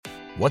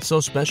What's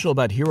so special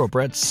about Hero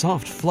Bread's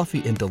soft,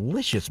 fluffy, and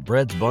delicious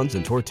breads, buns,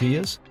 and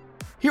tortillas?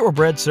 Hero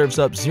Bread serves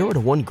up 0 to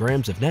 1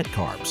 grams of net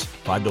carbs,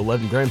 5 to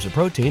 11 grams of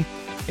protein,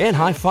 and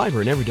high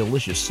fiber in every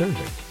delicious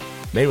serving.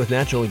 Made with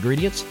natural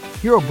ingredients,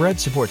 Hero Bread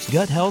supports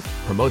gut health,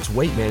 promotes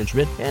weight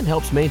management, and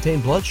helps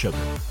maintain blood sugar.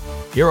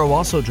 Hero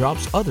also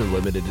drops other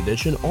limited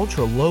edition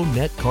ultra-low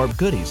net carb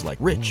goodies like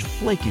rich,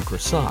 flaky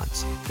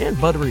croissants and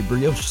buttery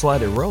brioche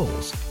slider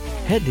rolls.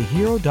 Head to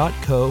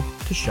hero.co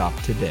to shop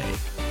today.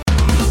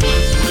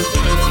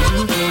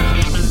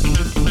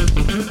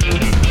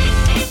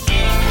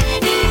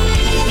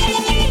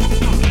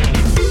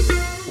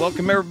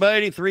 Welcome,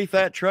 everybody. Three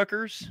Fat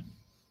Truckers.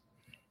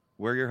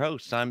 We're your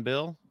hosts. I'm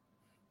Bill.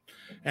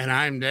 And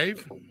I'm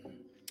Dave.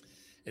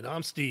 And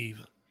I'm Steve.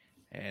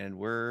 And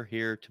we're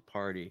here to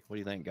party. What do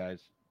you think, guys?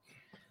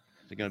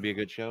 Is it going to be a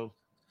good show?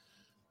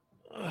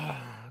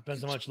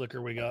 Depends how much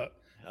liquor we got.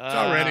 It's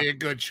already a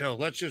good show.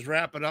 Let's just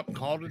wrap it up and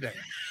call it a day.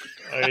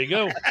 There you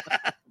go.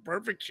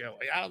 Perfect show.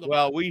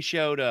 Well, we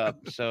showed up,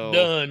 so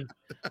done.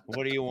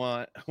 What do you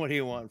want? What do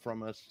you want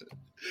from us?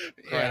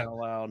 Crying out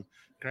loud.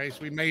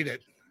 Christ, we made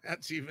it.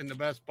 That's even the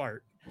best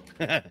part.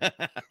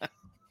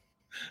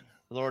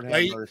 Lord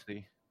have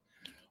mercy.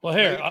 Well,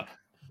 here,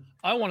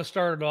 I want to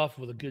start it off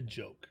with a good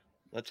joke.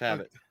 Let's have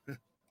it.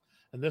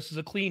 And this is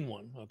a clean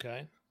one,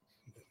 okay?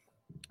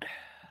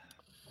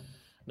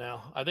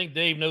 Now, I think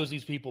Dave knows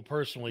these people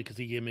personally because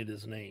he gave me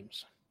these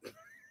names.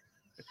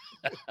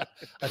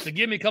 I said,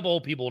 give me a couple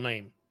old people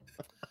name.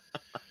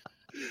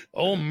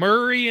 Oh,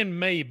 Murray and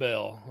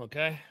Maybell,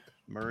 okay?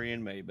 Murray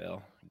and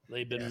Maybell.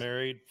 They've been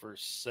married for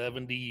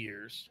 70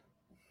 years.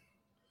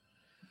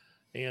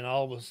 And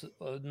all of a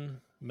sudden,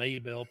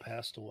 Maybell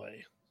passed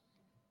away.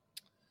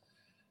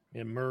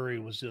 And Murray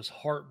was just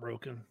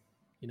heartbroken,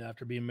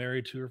 after being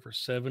married to her for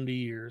 70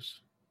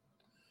 years.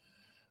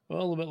 Well,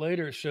 a little bit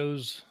later, it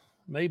shows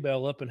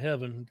Maybell up in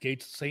heaven,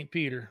 gates of St.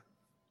 Peter.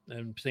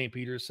 And St.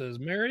 Peter says,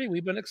 Mary,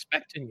 we've been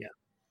expecting you.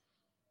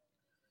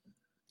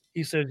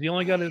 He says, you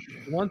only got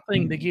one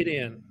thing to get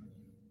in.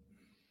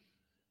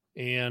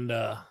 And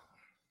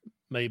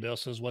Maybell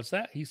says, what's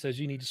that? He says,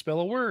 you need to spell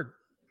a word.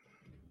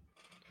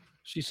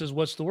 She says,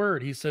 what's the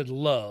word? He said,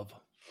 love.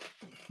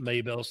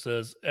 Maybell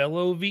says,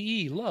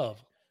 L-O-V-E, love.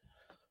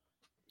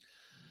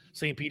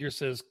 St. Peter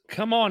says,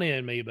 come on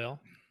in, Maybell.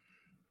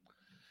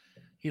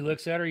 He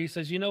looks at her. He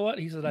says, you know what?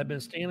 He said, I've been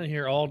standing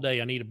here all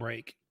day. I need a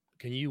break.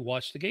 Can you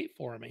watch the gate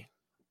for me?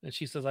 And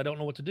she says, I don't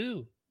know what to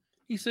do.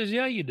 He says,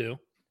 yeah, you do.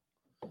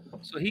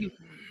 So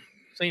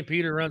St.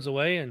 Peter runs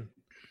away, and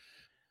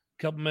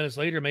a couple minutes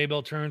later,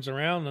 Maybell turns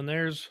around, and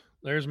there's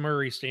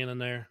Murray standing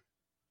there.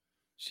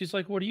 She's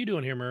like, what are you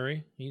doing here,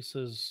 Murray? He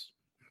says,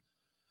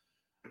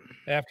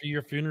 after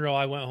your funeral,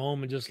 I went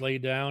home and just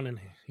laid down. And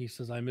he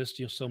says, I missed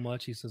you so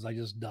much. He says, I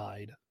just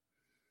died.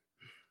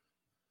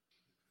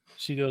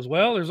 She goes,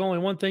 well, there's only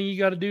one thing you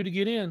got to do to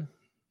get in.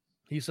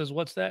 He says,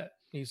 what's that?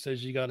 He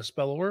says, you got to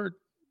spell a word.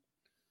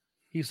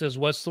 He says,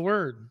 what's the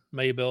word?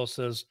 Maybell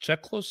says,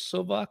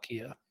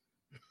 Czechoslovakia.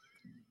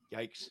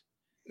 Yikes.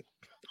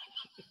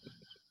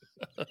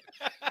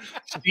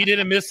 She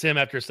didn't miss him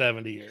after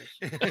 70 years.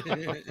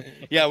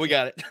 Yeah, we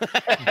got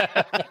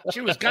it.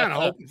 She was kind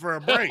of hoping for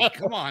a break.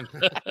 Come on.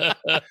 We're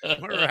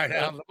right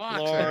out of the box.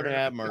 Lord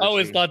have mercy. I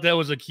always thought that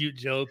was a cute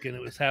joke, and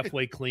it was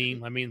halfway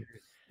clean. I mean,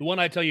 the one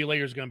I tell you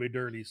later is going to be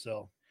dirty,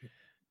 so.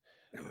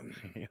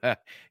 Yeah,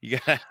 you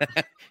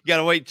got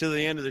to wait till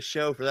the end of the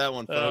show for that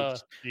one,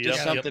 folks.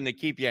 Just something to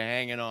keep you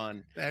hanging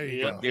on. There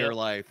you go. Dear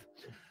life.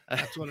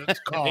 That's what it's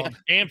called.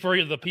 And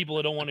for the people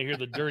that don't want to hear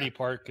the dirty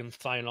part can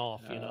sign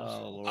off.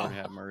 Oh, Lord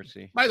have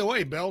mercy. By the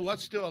way, Bill,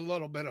 let's do a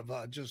little bit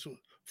of just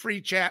free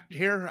chat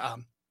here.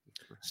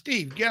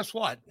 Steve, guess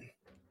what?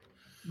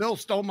 Bill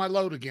stole my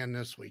load again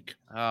this week.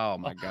 Oh,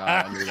 my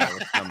God. I knew that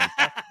was coming.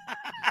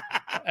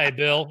 Hey,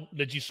 Bill,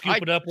 did you scoop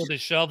it up with a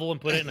shovel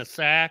and put it in a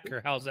sack,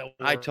 or how's that work?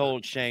 I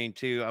told Shane,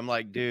 too. I'm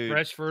like, dude.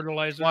 Fresh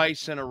fertilizer?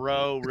 Twice in a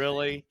row,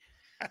 really?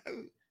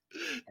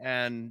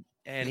 And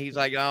he's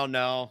like, oh,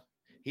 no.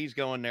 He's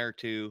going there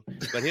too,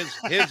 but his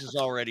is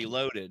already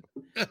loaded.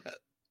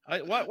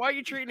 Why are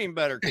you treating him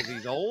better? Because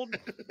he's old?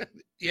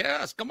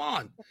 Yes, come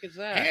on. What is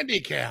that?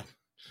 Handicap.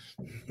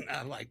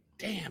 I'm like,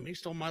 damn, he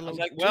stole my load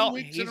like, 2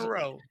 weeks in a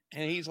row.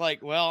 And he's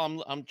like,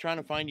 well, I'm trying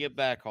to find you a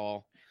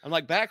backhaul. I'm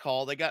like,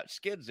 backhaul? They got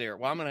skids there.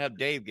 Well, I'm gonna have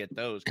Dave get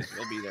those because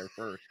he'll be there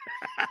first.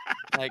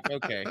 Like,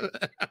 okay.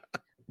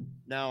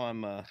 Now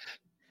I'm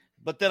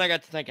but then I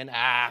got to thinking,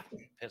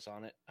 piss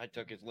on it. I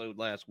took his load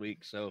last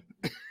week, so.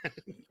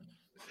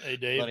 Hey,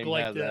 Dave, go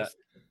like this.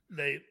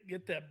 Dave,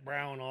 get that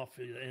brown off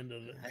the end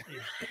of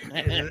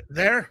it.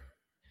 There?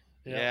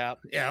 Yeah.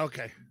 Yeah,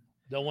 okay.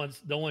 Don't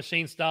want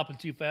Shane stopping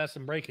too fast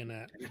and breaking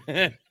that.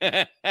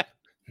 It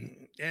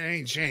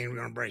ain't Shane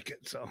going to break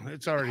it, so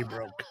it's already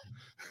broke.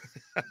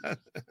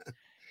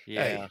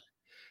 Yeah.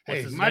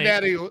 Hey, my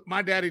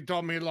daddy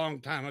told me a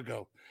long time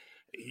ago,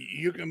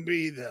 you can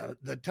be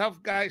the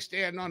tough guy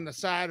standing on the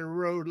side of the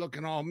road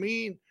looking all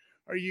mean,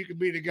 or you could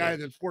be the guy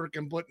that's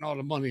working, putting all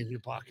the money in your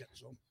pocket.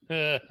 So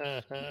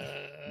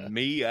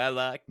me, I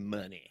like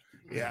money.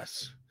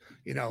 Yes.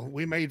 You know,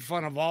 we made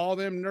fun of all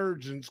them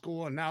nerds in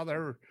school, and now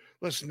they're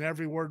listening to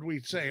every word we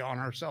say on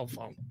our cell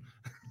phone.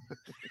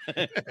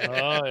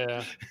 Oh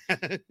yeah.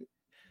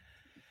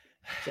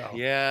 So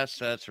Yes,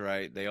 that's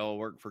right. They all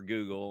work for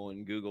Google,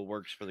 and Google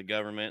works for the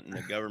government, and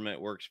the government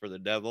works for the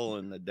devil,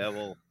 and the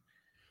devil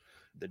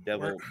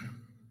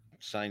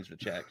signs the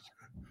checks.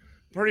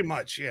 pretty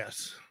much,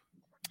 yes.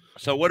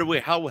 So what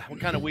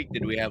kind of week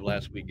did we have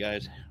last week,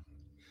 guys?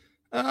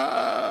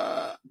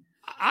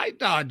 I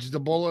dodged the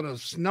bullet of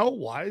snow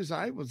wise.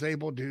 I was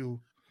able to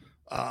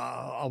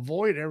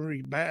avoid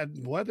every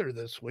bad weather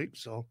this week,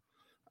 so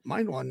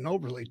mine wasn't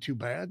overly too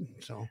bad.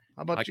 So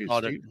how about you,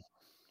 caught Steve?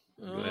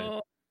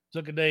 ahead.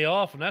 Took a day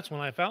off, and that's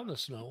when I found the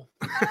snow.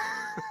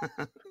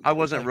 I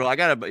wasn't real. I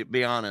gotta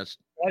be honest.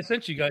 I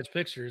sent you guys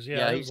pictures. Yeah,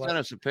 Yeah, it he was sent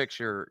us a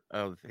picture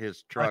of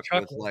his My truck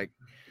truck with was like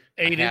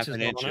 8 half inches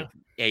an inch on of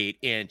it. 8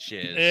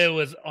 inches. It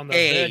was on the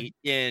bed 8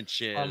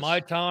 inches. on my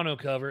tonneau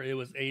cover. It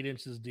was 8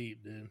 inches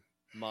deep, dude.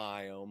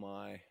 My oh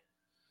my.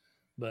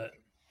 But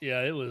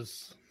yeah, it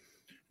was.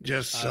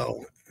 Just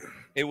so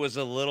It was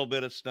a little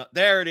bit of snow.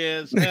 There it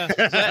is. Yeah.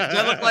 Does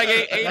that look like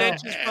 8 No,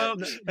 inches,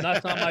 folks?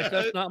 That's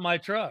not my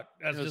truck.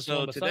 That's just So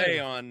one beside today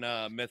it. on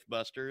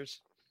Mythbusters.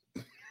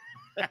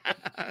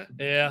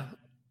 Yeah.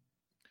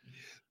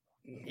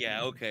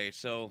 Yeah, okay.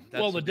 So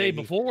that's Well, the day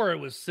before it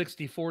was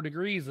 64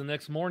 degrees. The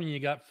next morning you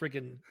got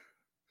freaking,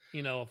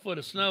 a foot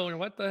of snow. And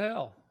what the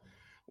hell?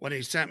 when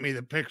he sent me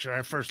the picture,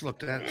 I first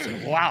looked at it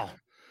and said, "Wow,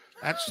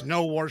 that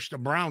snow washed the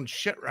brown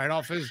shit right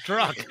off his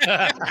truck."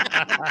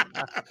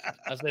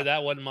 I say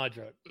that wasn't my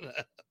truck.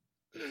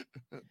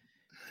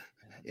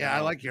 Yeah,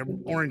 I like your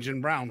orange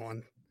and brown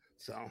one.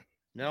 So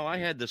No, I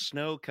had the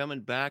snow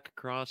coming back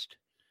across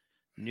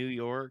New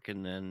York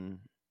and then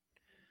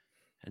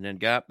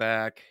got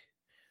back,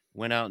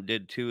 went out and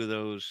did 2 of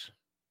those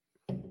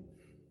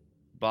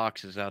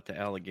boxes out to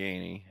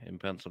Allegheny in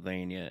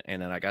Pennsylvania,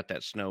 and then I got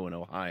that snow in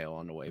Ohio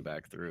on the way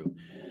back through.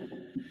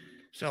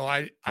 So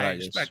I Right,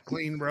 it's- expect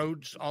clean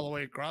roads all the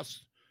way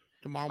across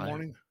tomorrow I-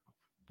 morning.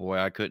 Boy,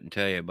 I couldn't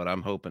tell you, but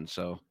I'm hoping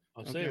so.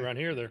 I'll say around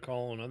here they're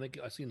calling. I think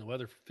I seen the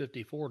weather for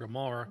 54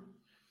 tomorrow.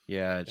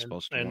 Yeah, it's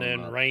supposed to. And warm then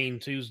up. rain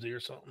Tuesday or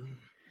something.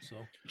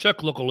 So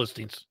check local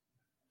listings.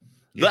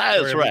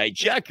 That's wherever- right.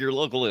 Check your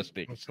local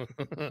listings.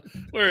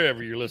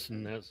 Wherever you're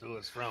listening to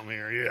us from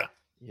here, yeah.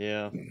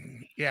 Yeah.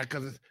 Yeah,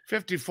 because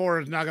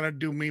 54 is not going to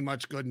do me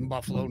much good in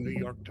Buffalo, New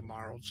York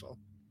tomorrow. So,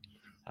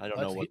 I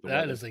don't know what the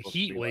that weather's is a supposed to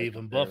heat be wave like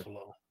in up there.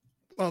 Buffalo.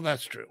 well,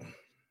 that's true.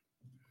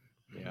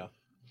 Yeah.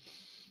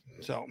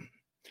 So,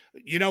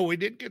 we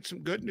did get some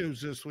good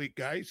news this week,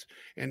 guys,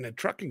 in the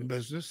trucking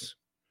business.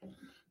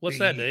 What's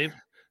that, Dave?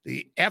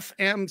 The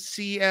FMCSA.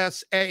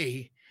 What's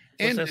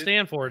that ended-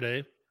 stand for,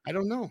 Dave? I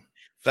don't know.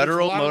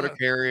 Federal There's a lot of Motor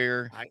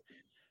Carrier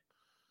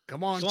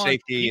Come on.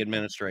 Safety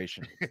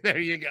Administration. There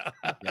you go.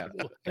 Yeah.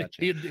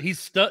 Gotcha. He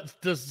stuttered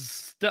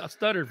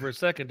for a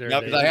second there. No,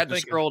 Dave. because I I'm had to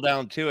thinking, scroll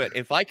down to it.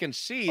 If I can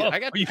see, Oh, I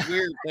got this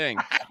weird thing.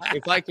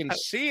 If I can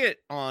see it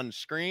on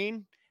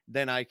screen,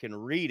 then I can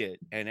read it,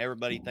 and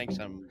everybody thinks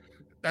I'm.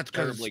 That's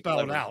because it's Terribly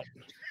spelled clever. out.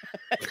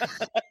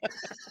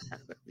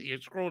 You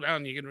scroll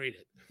down, you can read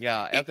it.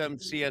 Yeah,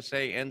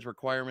 FMCSA ends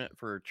requirement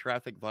for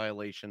traffic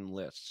violation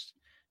lists,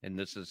 and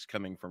this is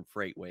coming from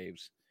Freight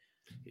Waves.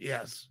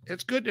 Yes,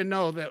 it's good to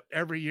know that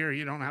every year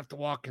you don't have to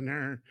walk in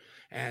there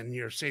and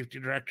your safety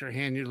director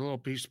hand you a little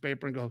piece of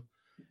paper and go,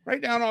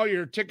 write down all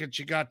your tickets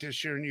you got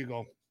this year, and you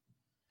go,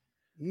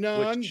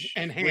 none,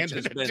 and hand which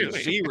has it been to him.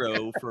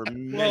 0 for Well,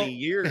 many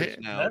years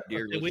now, that-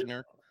 dear we-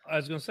 listener. I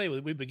was going to say,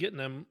 we've been getting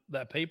them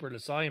that paper to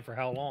sign for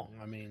how long?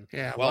 I mean,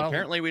 Yeah, Well,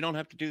 apparently we don't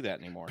have to do that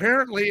anymore.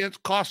 apparently it's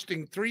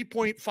costing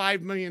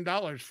 $3.5 million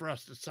for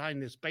us to sign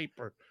this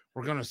paper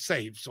we're going to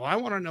save. So I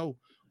want to know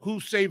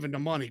who's saving the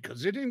money,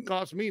 because it didn't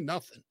cost me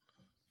nothing.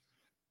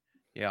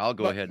 Yeah, I'll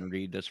go But- ahead and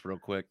read this real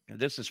quick.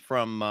 This is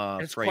from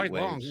It's Freight quite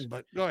Waves. long,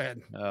 but go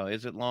ahead. Oh,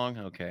 is it long?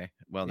 Okay.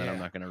 Well, then I'm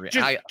Yeah. not going to read.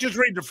 Just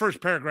read the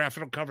first paragraph.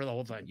 It'll cover the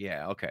whole thing.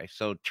 Yeah. Okay.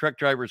 So truck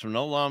drivers will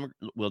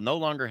no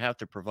longer have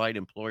to provide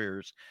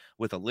employers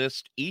with a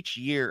list each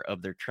year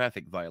of their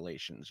traffic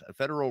violations. A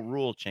federal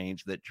rule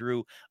change that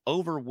drew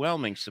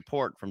overwhelming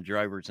support from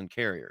drivers and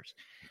carriers.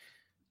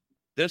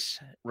 This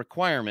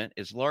requirement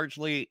is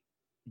largely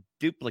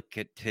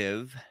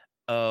duplicative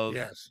of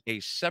Yes. a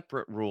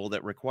separate rule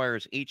that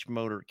requires each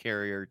motor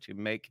carrier to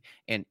make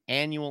an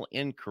annual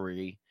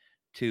inquiry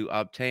to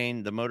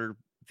obtain the motor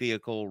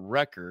vehicle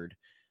record,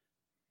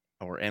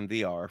 or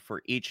MVR,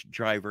 for each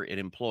driver it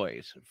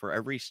employs for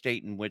every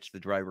state in which the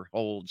driver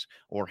holds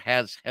or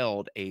has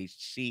held a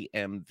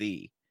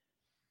CMV.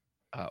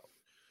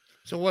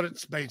 So what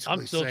it's basically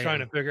I'm still trying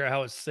to saying- figure out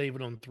how it's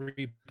saving on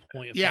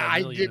 3.5 Yeah, I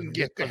million. didn't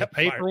get For the that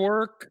part.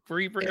 paperwork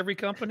free for every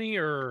company,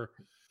 or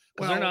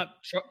because Well- they're not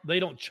they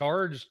don't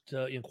charge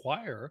to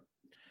inquire.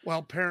 Well,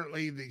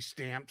 apparently the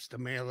stamps to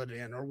mail it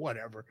in or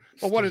whatever.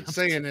 But what it's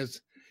saying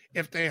is,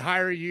 if they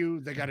hire you,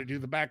 they got to do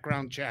the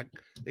background check.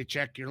 They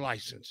check your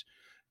license.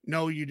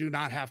 No, you do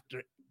not have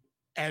to.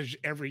 As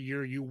every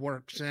year you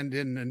work, send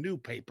in a new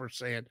paper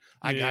saying,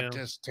 I Yeah. got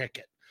this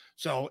ticket.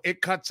 So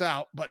it cuts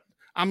out. But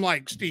I'm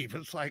like Steve.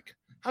 It's like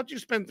How'd you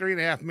spend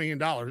 $3.5 million?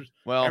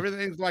 Well,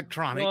 Everything's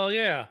electronic. Well,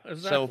 yeah,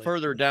 exactly. so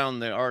further down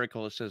the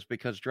article, it says,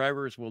 because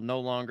drivers will no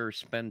longer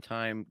spend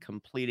time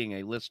completing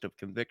a list of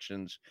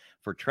convictions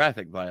for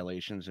traffic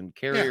violations and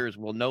carriers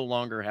will no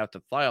longer have to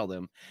file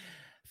them.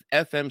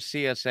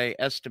 FMCSA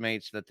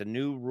estimates that the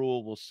new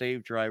rule will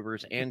save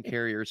drivers and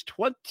carriers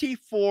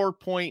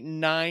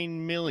 $24.9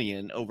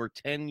 million over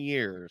 10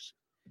 years.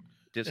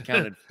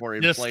 Discounted for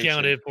inflation.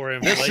 Discounted for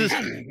This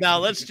inflation. is now.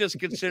 Let's just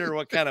consider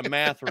what kind of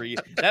math are you.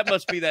 That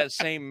must be that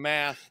same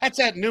math. That's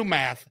that new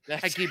math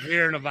I keep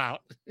hearing about.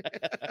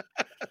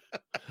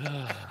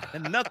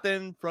 And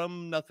nothing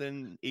from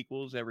nothing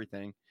equals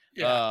everything.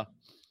 Yeah.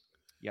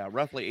 Yeah,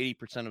 roughly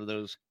 80% of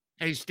those.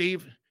 Hey,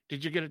 Steve,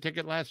 did you get a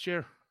ticket last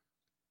year?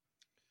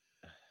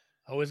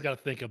 I always got to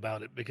think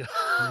about it because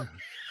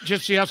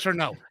Just yes or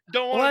no?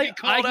 Don't Well, want to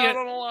be called I get- out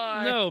on a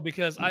lie. no,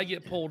 because I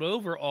get pulled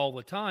over all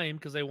the time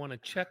because they want to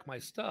check my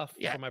stuff.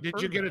 Yeah. For my Did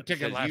you get a permit.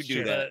 ticket Because you last do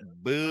year? that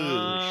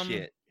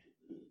bullshit.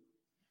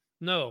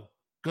 No,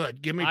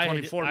 Good. Give me I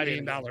 $24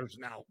 didn't million get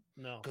now,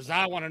 no. because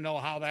I want to know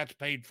how that's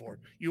paid for.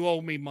 You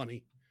owe me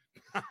money.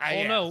 I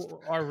Well, asked. no,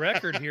 our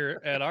record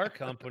here at our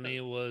company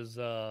was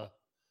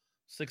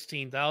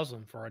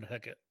 16,000 for a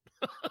ticket.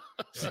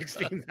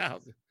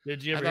 16,000.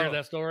 Did you I ever hear thought-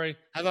 that story?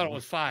 I thought it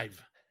was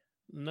 5.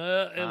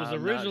 No, it was I'm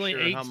not originally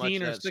sure how much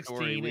 18 or that story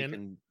 16, we and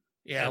can-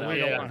 Yeah, know, we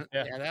don't yeah, want.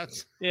 yeah. Yeah,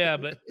 that's. yeah,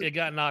 but it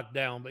got knocked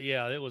down. But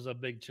yeah, it was a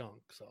big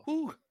chunk. So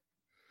Whew.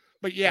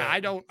 But yeah, Yeah. I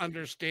don't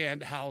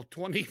understand how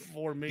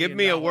 $24 million. give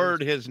me a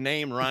word his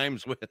name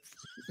rhymes with.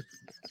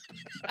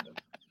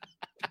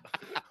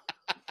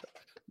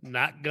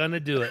 not gonna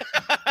do it.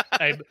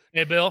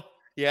 hey, Bill.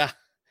 Yeah.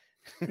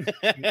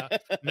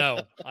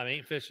 No, I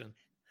ain't fishing.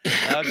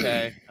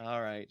 Okay.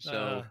 All right.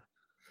 So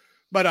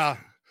But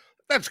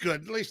that's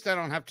good. At least I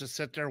don't have to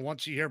sit there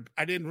once a year.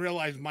 I didn't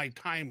realize my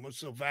time was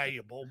so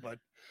valuable, but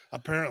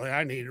apparently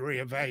I need to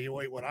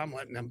reevaluate what I'm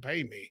letting them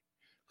pay me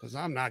because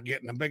I'm not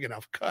getting a big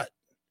enough cut.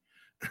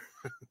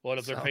 What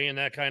if they're So- paying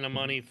that kind of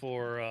money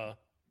for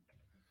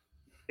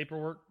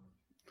paperwork?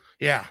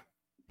 Yeah.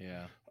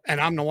 yeah. And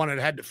I'm the one that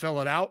had to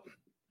fill it out.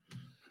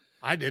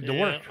 I did the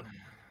work.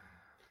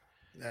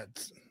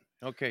 That's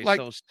Okay. Like-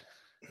 So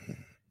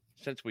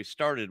since we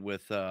started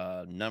with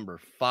number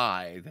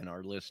 5 in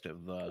our list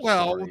of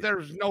well, stories,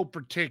 there's no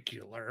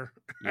particular.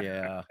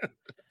 yeah.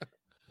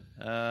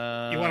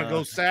 You want to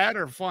go sad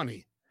or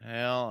funny?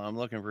 Well, I'm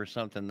looking for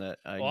something that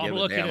I Well, I'm give a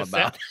looking damn at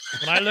about.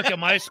 When I look at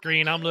my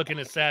screen, I'm looking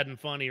at sad and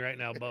funny right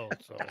now, both.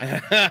 So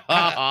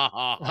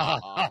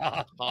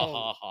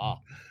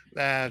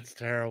That's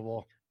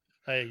terrible.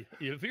 hey,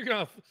 if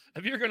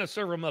you're gonna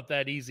serve them up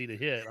that easy to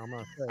hit, I'm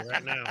gonna say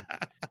right now.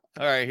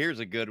 All right, here's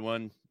a good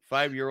one.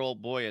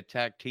 5-year-old boy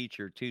attacked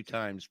teacher 2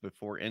 times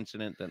before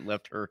incident that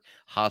left her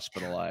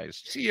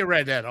hospitalized. See, you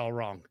read that all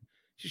wrong.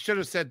 She should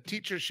have said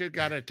teacher should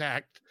got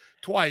attacked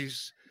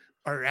twice,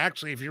 or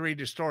actually, if you read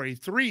the story,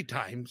 3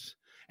 times,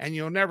 and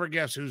you'll never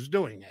guess who's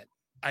doing it.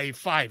 A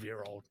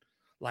 5-year-old.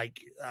 Like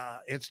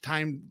it's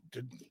time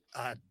to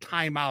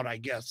time out, I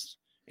guess,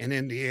 in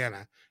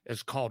Indiana.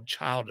 It's called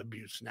child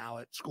abuse now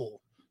at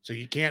school. So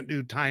you can't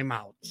do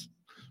timeouts.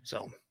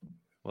 So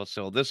Well,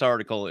 so this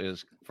article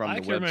is from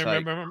the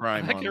website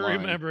Crime I can Online.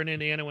 remember in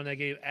Indiana when they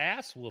gave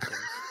ass whoopings.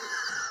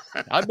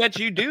 I bet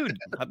you do.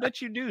 I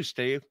bet you do,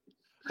 Steve.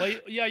 Well,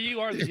 yeah,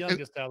 you are the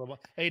youngest out of them.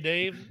 Hey,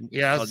 Dave,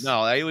 yes, Oh,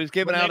 no, I was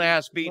giving When out they-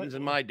 ass beatings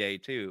when- in my day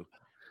too.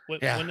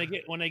 Yeah.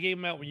 when they gave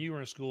them out when you were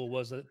in school,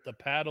 was it the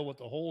paddle with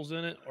the holes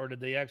in it, or did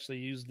they actually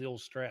use the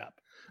old strap?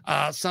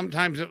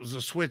 sometimes it was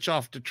a switch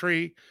off the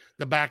tree,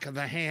 the back of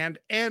the hand,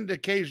 and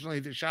occasionally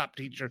the shop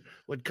teacher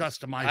would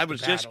customize. I the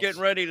was just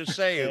getting paddles. ready to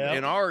say Yeah.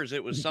 in ours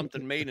it was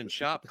something made in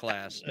shop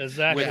class.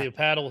 Exactly, Yeah. a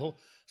paddle. Hole.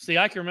 See,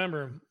 I can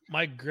remember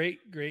my great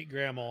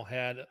grandma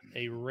had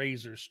a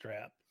razor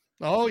strap,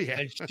 Oh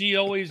yeah, and she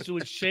always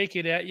would shake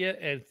it at you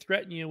and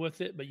threaten you with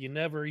it, but you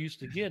never used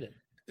to get it.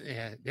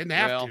 yeah. Didn't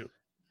have Well, to.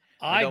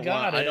 I don't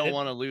got want, it. I don't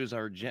want to lose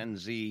our Gen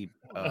Z.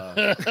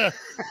 I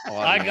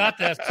audience got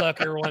that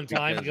sucker one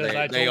time because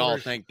I they told all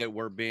her. think that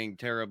we're being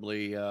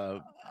terribly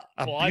Well,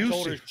 I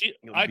told her Abusive.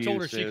 I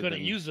told her she abusive couldn't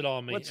and- use it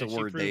on me. what's the and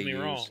word she proved they me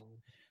wrong. use?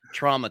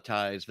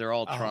 traumatized. They're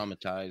all Oh.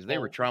 traumatized. They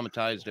were Oh.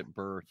 traumatized at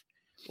birth.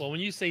 Well,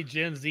 when you say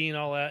Gen Z and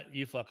all that,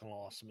 you fucking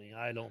lost me.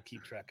 I don't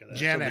keep track of that.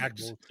 Gen Some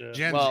X, bullshit.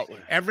 Gen Well, Z.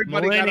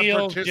 Everybody got a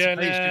Millennials, Gen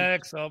participation.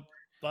 X. Oh,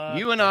 fuck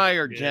You and I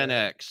are yeah. Gen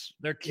X,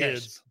 They're Yes.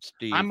 kids.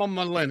 Steve. I'm a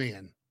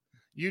millennial.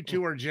 You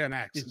two are Gen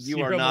X. You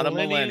You're are a not a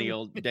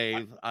millennial? millennial,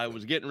 Dave. I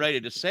was getting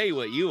ready to say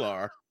what you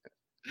are.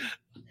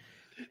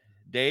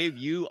 Dave,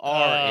 you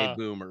are a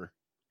boomer.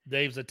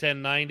 Dave's a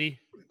 1090.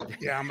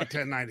 Yeah, I'm a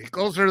 1090.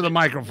 Closer to the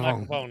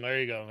microphone. Microphone. There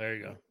you go. There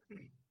you go.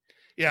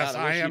 Yes,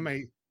 God, I I wish am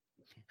I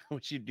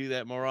wish you'd do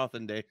that more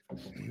often, Dave.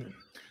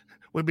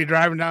 We'd be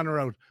driving down the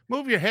road.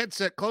 Move your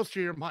headset close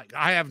to your mic.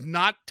 I have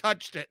not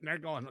touched it, and they're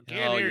going, I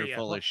can't Oh, hear you're you.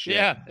 full of shit.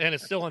 Yeah, and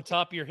it's still on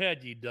top of your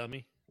head, you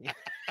dummy.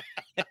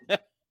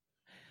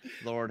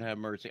 Lord have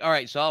mercy. All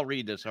right, so I'll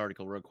read this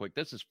article real quick.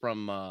 This is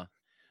from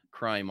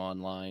Crime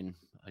Online,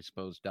 I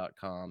suppose,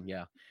 .com.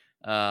 Yeah.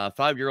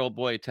 5-year-old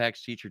boy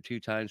attacks teacher 2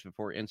 times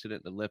before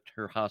incident that left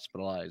her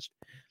hospitalized.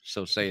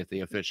 So saith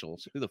the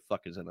officials. Who the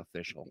fuck is an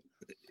official?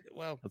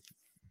 Well,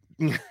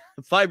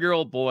 A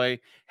 5-year-old boy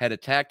had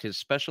attacked his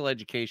special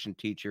education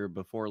teacher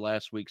before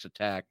last week's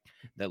attack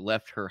that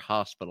left her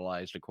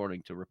hospitalized,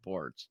 according to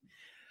reports.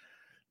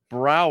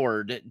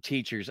 Broward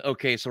teachers.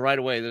 Okay, so right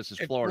away, this is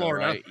It's Florida,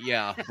 Florida. right?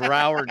 Yeah,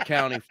 Broward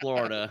County,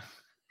 Florida.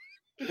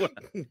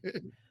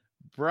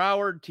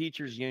 Broward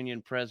Teachers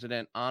Union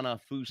President Anna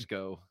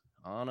Fusco.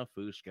 Anna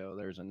Fusco,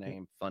 there's a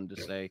name, fun to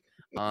say.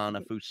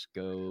 Anna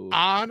Fusco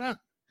Anna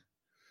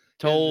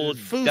told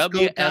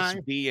Fusco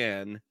time.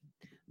 WSBN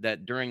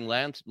that during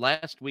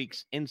last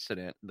week's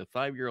incident, the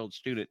 5-year-old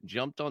student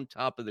jumped on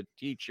top of the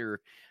teacher,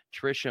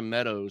 Trisha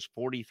Meadows,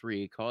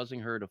 43, causing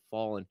her to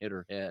fall and hit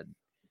her head.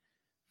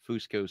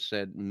 Fusco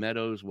said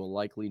Meadows will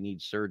likely need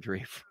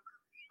surgery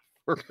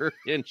for her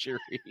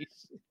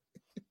injuries.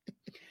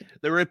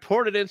 The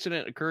reported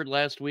incident occurred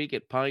last week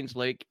at Pines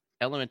Lake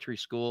Elementary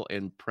School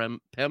in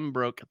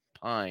Pembroke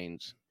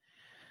Pines.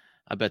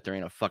 I bet there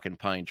ain't a fucking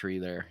pine tree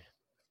there.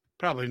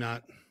 Probably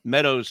not.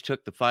 Meadows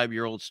took the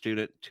 5-year-old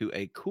student to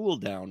a cool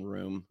down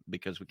room,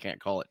 because we can't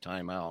call it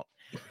timeout,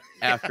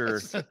 after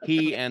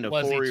he and a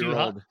Was he too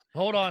hot?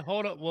 4-year-old.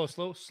 Hold on. Well,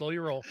 slow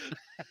your roll.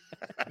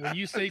 When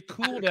you say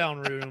cool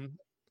down room,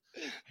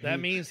 that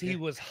means he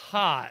was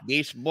hot.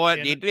 This boy,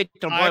 And the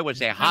little I boy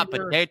was a hot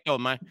remember- potato,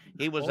 man.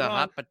 He was Hold a on.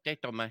 hot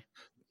potato, man.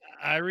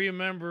 I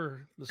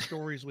remember the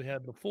stories we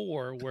had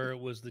before where it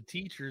was the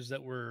teachers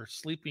that were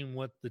sleeping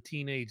with the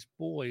teenage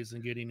boys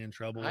and getting in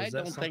trouble. I Is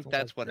that don't think something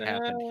that's like what that?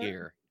 happened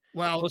here. I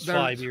Well, was there's,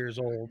 5 years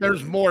old.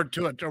 there's more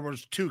to it. There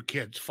was 2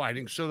 kids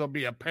fighting, so there'll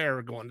be a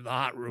pair going to the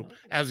hot room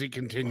as he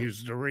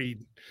continues to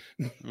read.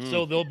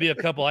 So there'll be a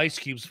couple ice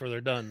cubes for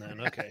they're done then.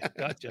 Okay,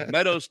 gotcha.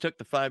 Meadows took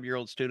the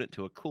 5-year-old student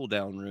to a cool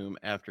down room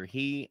after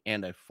he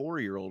and a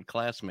 4-year-old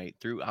classmate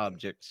threw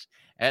objects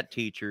at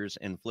teachers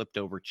and flipped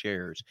over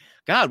chairs.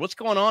 God, what's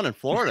going on in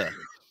Florida?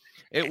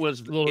 It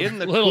was Little, in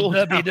the little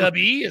cool down-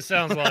 WWE, it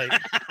sounds like.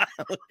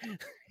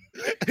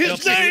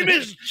 His name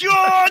is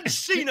John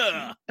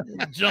Cena.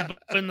 Jump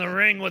in the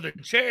ring with a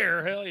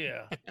chair. Hell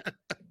yeah.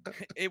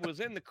 It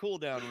was in the cool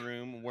down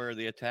room where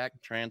the attack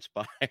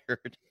transpired.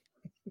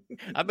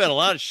 I bet a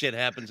lot of shit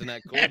happens in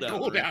that cool down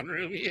Cool room. down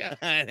room, yeah.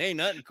 It ain't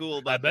nothing cool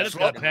about I bet that it's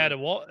got room. padded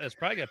wall. It's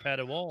probably got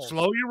padded walls.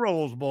 Slow your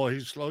rolls,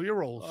 boys. Slow your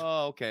rolls.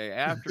 Oh, okay.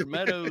 After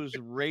Meadows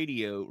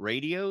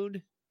radioed,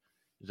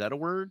 is that a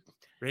word?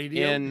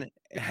 Radio.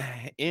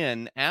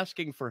 In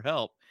asking for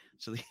help.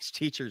 So these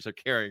teachers are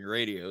carrying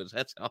radios.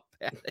 That's how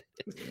bad it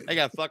is. They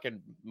got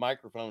fucking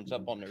microphones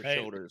up on their Hey.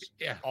 shoulders.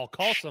 Yeah. I'll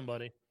call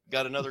somebody.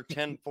 Got another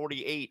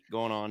 1048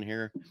 going on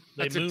here.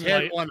 They That's a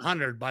moonlight.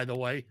 10-100, by the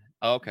way.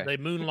 Okay. They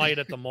moonlight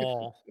at the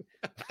mall.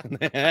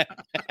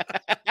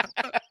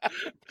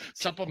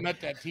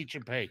 Supplement that teacher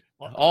pay.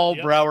 All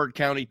Yep. Broward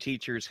County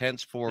teachers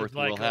henceforth It's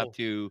like, will have oh.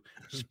 to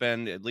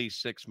spend at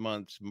least 6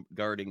 months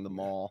guarding the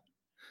mall.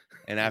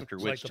 And after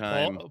It's which like the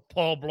time.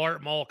 Paul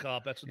Blart Mall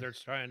Cop. That's what they're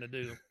trying to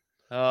do.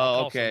 Oh,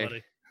 Call okay.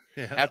 somebody.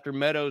 Yeah. After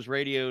Meadows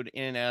radioed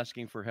in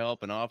asking for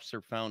help, an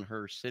officer found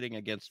her sitting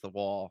against the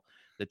wall.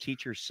 The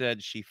teacher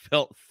said she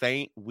felt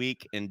faint,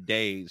 weak, and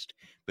dazed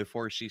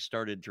before she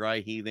started dry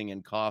heaving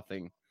and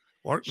coughing.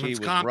 Workman's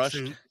was comp rushed.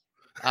 suit.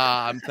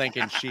 I'm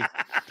thinking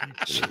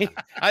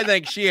I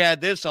think she had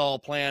this all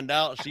planned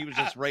out. She was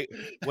just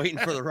waiting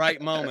for the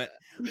right moment.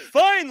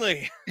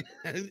 Finally,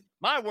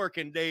 my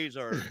working days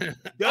are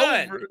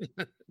done. Over.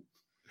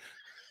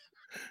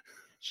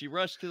 She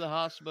rushed to the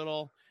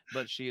hospital,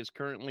 but she is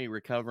currently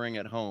recovering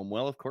at home.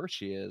 Well, of course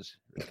she is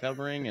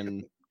recovering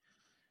and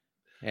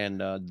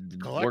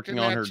working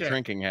on that her check.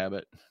 drinking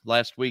habit.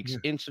 Last week's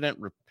incident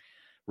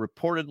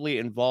reportedly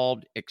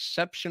involved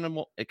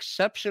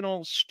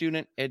exceptional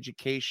student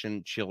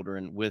education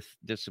children with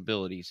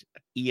disabilities,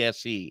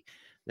 ESE.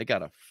 They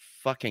got a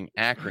fucking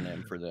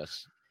acronym for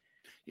this.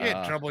 You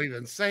had trouble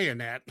even saying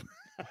that.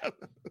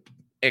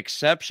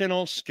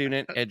 Exceptional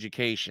student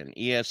education,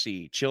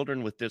 ESE,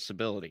 children with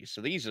disabilities.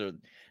 So these are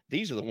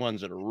the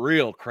ones that are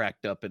real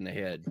cracked up in the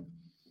head.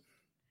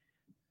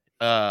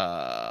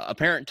 A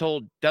parent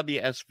told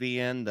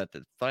WSVN that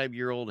the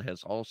 5-year-old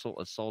has also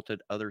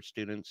assaulted other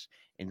students,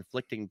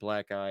 inflicting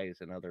black eyes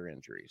and other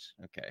injuries.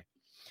 Okay.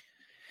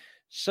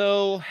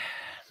 So,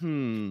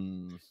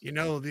 You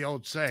know the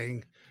old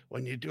saying,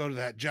 when you go to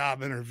that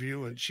job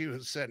interview and she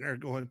was sitting there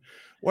going,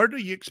 where do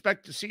you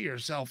expect to see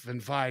yourself in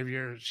 5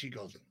 years? She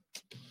goes,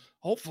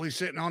 hopefully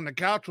sitting on the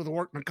couch with a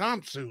workman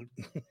comp suit.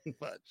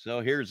 But so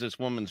here's this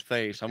woman's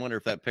face. I wonder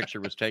if that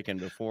picture was taken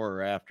before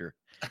or after.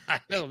 I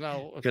don't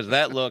know. Because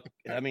that look,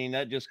 I mean,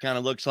 that just kind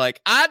of looks like,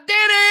 I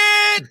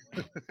did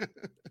it.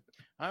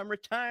 I'm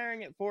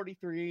retiring at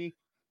 43.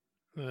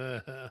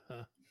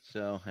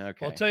 So,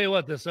 okay. I'll tell you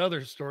what, this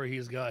other story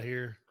he's got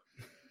here.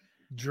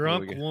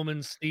 Drunk got?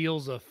 woman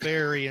steals a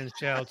ferry and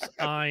shouts,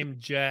 "I'm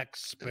Jack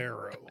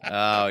Sparrow."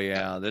 Oh,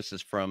 yeah. This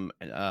is from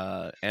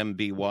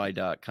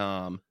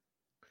MBY.com.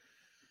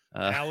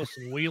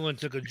 Allison Whelan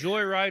took a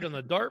joyride on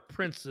the Dark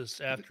Princess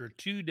after a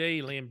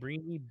 2-day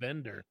Lamborghini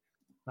bender.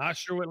 Not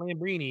sure what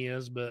Lamborghini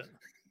is, but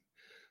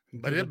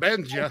But it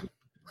bends you.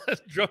 A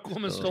drunk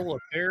woman stole a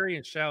ferry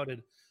and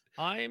shouted,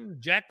 "I'm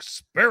Jack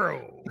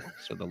Sparrow,"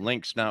 So the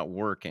link's not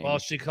working. while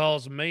she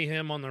calls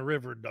mayhem on the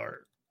river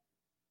Dart.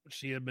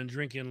 She had been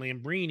drinking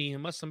Lambrini, it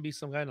must be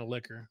some kind of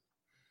liquor,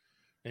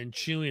 and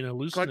chewing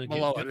Click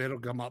below it, it'll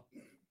come up.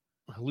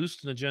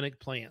 hallucinogenic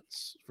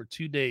plants for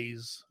 2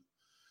 days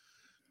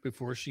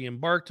before she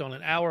embarked on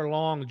an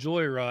hour-long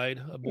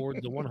joyride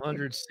aboard the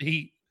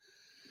 100-seat.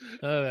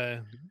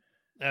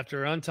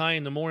 After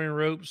untying the mooring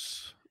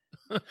ropes,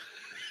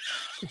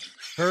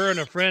 her and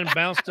a friend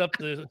bounced up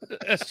the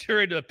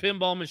estuary to a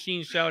pinball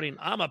machine shouting,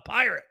 "I'm a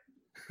pirate,"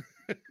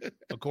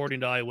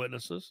 according to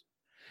eyewitnesses.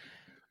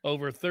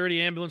 Over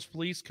 30 ambulance,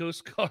 police,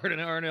 Coast Guard, and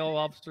RNL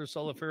officers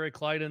saw the ferry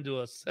collide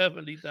into a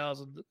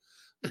 $70,000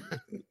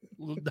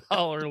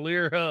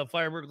 lira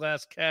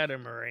fiberglass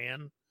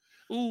catamaran,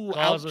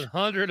 causing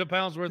hundreds of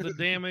pounds worth of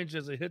damage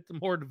as it hit the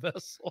moored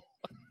vessel.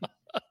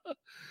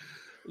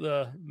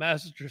 The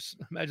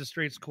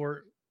magistrate's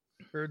court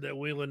heard that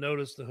Whelan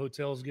noticed the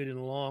hotel's getting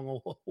a long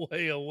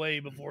way away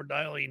before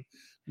dialing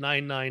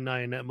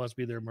 999. That must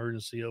be their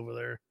emergency over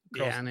there.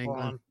 Yeah, in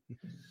England.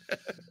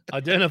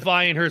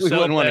 Identifying We herself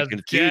wouldn't want to as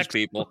confuse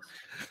people.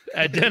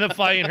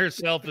 identifying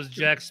herself as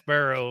Jack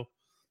Sparrow,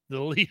 the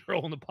lead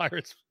role in the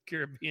Pirates of the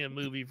Caribbean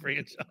movie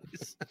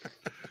franchise.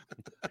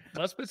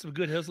 Must been some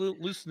good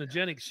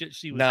hallucinogenic shit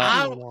she was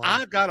doing.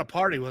 I got to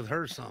party with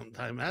her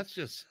sometime. That's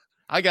just.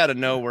 I got to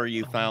know where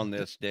you found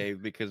this,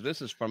 Dave, because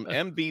this is from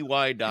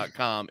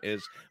MBY.com,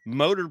 is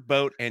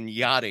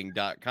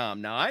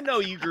motorboatandyachting.com. Now, I know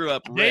you grew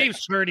up rich.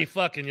 Dave's pretty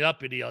fucking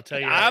uppity, I'll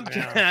tell you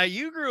right now.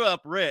 You grew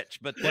up rich,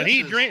 but When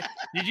he drink,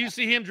 did you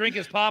see him drink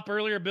his pop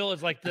earlier, Bill?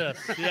 It's like this.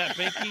 See that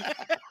pinky?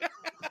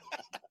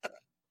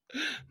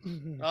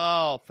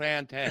 Oh,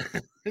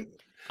 fantastic.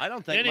 I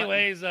don't think.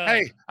 Anyways,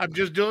 hey, I'm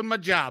just doing my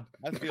job.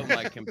 I feel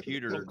my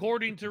computer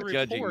according to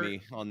judging report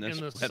me on this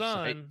in the website.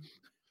 Sun,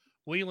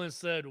 Whelan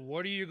said,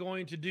 "What are you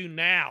going to do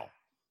now?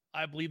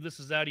 I believe this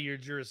is out of your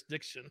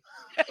jurisdiction."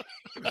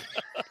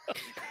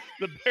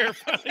 The bear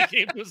finally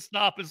came to a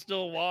stop in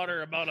still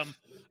water about a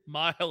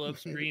mile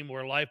upstream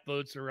where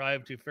lifeboats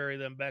arrived to ferry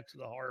them back to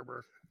the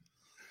harbor.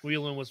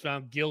 Whelan was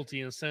found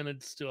guilty and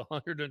sentenced to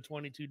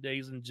 122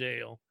 days in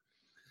jail.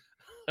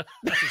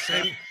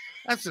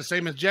 That's the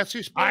same as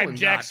Jesse Spaulding. I'm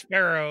Jack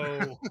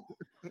Sparrow.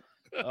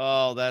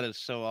 Oh, that is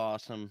so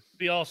awesome.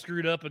 Be all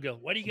screwed up and go,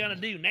 "What are you going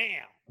to do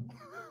now?"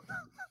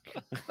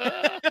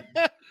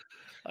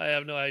 I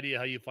have no idea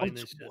how you find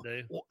this shit,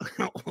 Dave.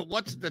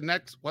 What's the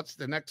next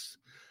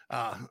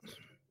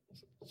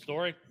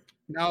Story?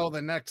 No,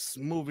 the next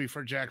movie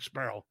for Jack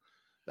Sparrow.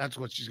 That's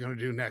what she's going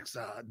to do next.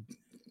 I don't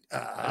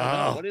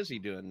know. What is he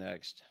doing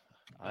next?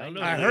 I don't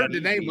know. I heard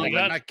the name of it,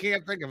 and I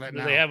can't think of it Do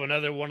now. they have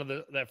another one of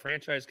that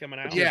franchise coming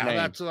out? Yeah, name?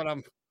 that's what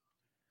I'm.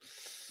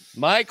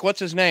 Mike, what's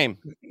his name?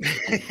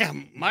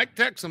 Mike,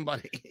 text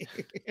somebody.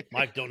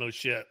 Mike don't know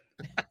shit.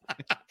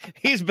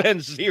 He's been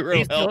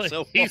zero help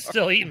so far. He's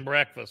still eating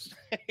breakfast.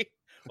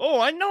 Oh,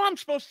 I know I'm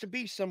supposed to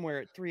be somewhere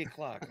at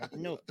 3:00.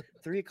 No,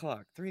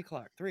 3:00.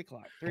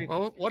 3:00.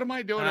 Well, what am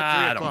I doing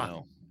at 3 o'clock? I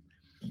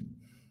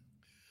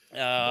don't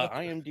know.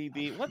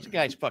 IMDb. What's the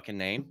guy's fucking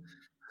name?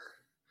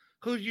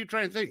 Who you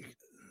trying to think?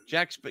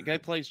 Guy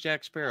plays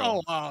Jack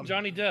Sparrow. Oh,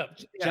 Johnny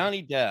Depp. yeah.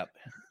 Johnny Depp.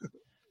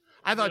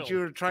 I thought you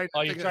were trying to.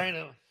 Are you trying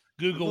to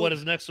Google what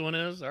his next one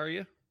is? Are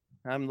you?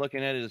 I'm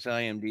looking at his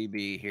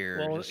IMDb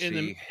here. Well,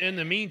 to in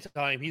the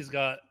meantime, he's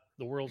got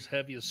the world's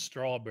heaviest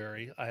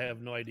strawberry. I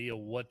have no idea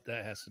what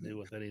that has to do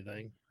with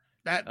anything.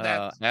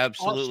 That's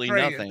absolutely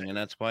Australia. nothing, and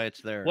that's why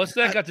it's there. What's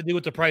that got to do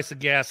with the price of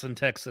gas in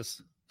Texas?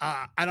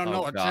 I don't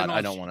know. Oh, It's God, in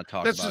I don't want to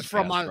talk This about is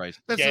from gas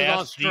prices. this is Gas,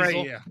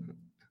 Australia.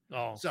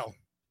 Oh, So,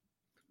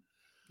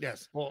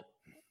 yes. well,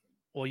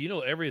 you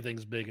know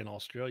everything's big in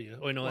Australia.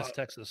 Oh no, that's Well,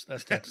 Texas.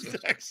 That's Texas.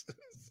 Texas.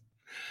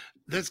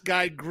 This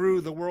guy grew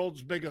the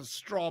world's biggest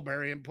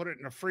strawberry and put it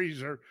in a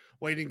freezer,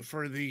 waiting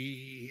for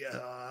the.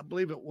 I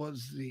believe it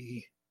was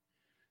the.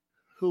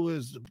 Who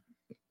is the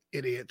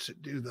idiots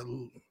that do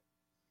the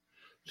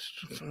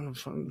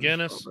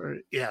Guinness?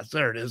 Yes,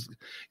 there it is.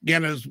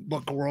 Guinness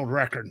Book of World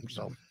Record.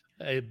 So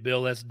Hey,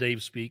 Bill, that's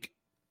Dave speak.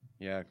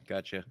 Yeah,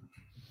 gotcha.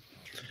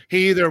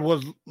 he either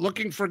was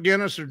looking for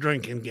Guinness or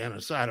drinking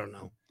Guinness. I don't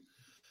know.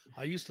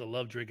 I used to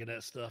love drinking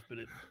that stuff, but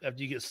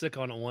after you get sick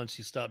on it once,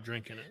 you stop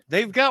drinking it.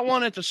 They've got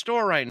one at the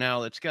store right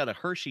now that's got a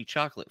Hershey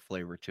chocolate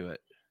flavor to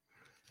it.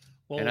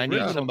 Well, And I need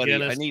original somebody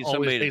Guinness to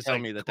always tell tastes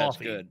like me that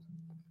coffee. that's good.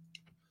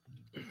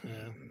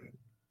 Yeah.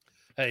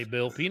 Hey,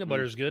 Bill, peanut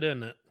butter's good,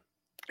 isn't it?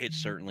 It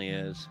certainly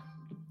is.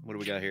 What do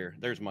we got here?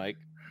 There's Mike.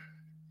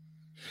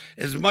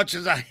 As much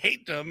as I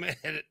hate to admit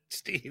it,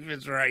 Steve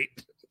is right.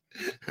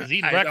 Is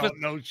eating I breakfast?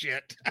 don't know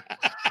shit.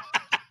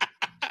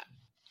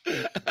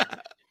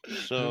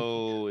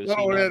 So is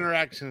Little he not,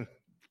 interaction.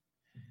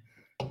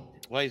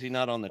 why is he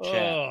not on the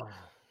chat? Oh,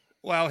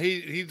 Well,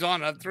 he's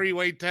on a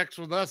three-way text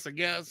with us, I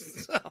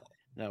guess. So,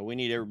 No, we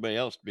need everybody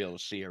else to be able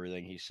to see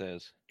everything he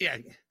says. yeah.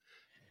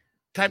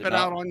 Type Is it it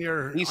out not- on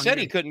your. He on said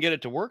your- he couldn't get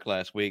it to work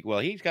last week. Well,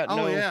 he's got Oh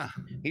no. yeah.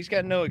 He's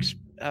got no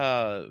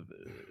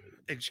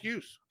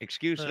excuse.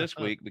 this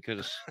week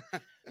because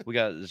we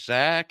got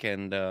Zach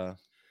and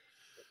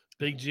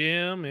Big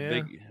Jim,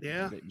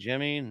 yeah. Big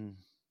Jimmy, and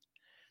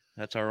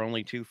that's our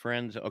only 2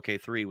 friends. Okay,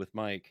 3 with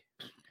Mike.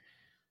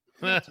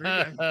 That's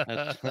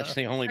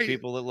the only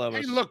people that love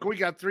us. Hey, look, we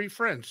got 3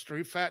 friends.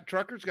 3 fat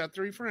truckers got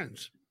 3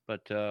 friends.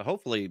 But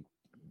hopefully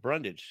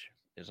Brundage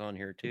is on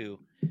here too.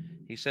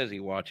 He says he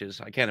watches.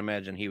 I can't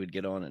imagine he would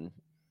get on and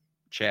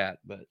chat,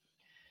 but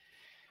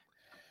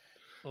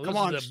come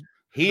on.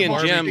 He and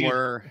Jim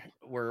were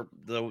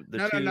the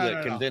two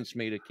that convinced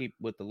me to keep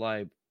with the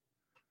live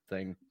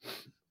thing.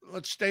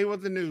 Let's stay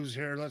with the news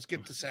here. Let's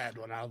get the sad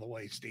one out of the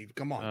way, Steve.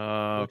 Come on.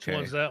 Okay. Which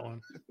one's that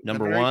one?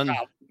 Number 1.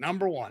 Top.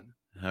 Number 1.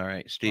 All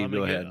right, Steve,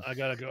 go ahead. I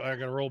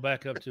gotta roll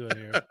back up to it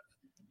here.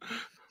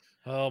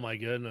 Oh my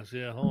goodness.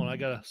 Yeah, hold on. I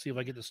gotta see if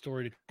I get the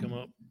story to come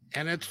up.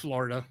 And it's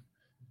Florida.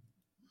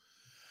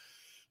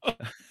 Well,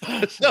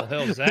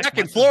 hell, Zach back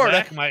in Florida.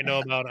 Zach might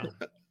know about it.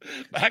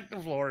 Back to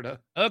Florida.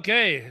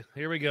 Okay,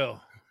 here we go.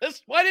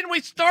 Why didn't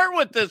we start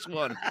with this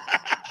one?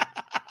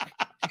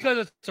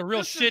 Because it's a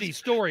real shitty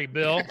story,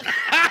 Bill.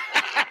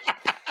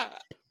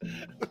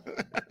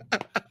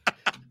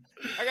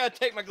 I gotta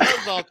take my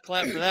gloves off.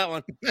 Clap for that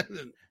one.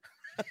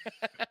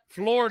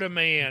 Florida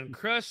man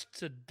crushed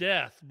to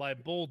death by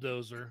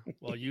bulldozer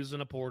while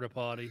using a porta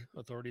potty,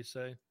 authorities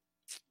say.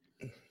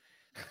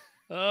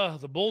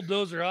 The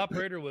bulldozer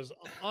operator was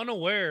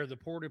unaware the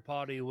porta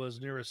potty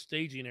was near a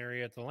staging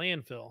area at the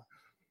landfill.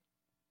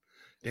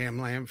 Damn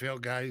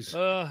landfill guys.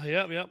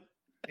 Yep.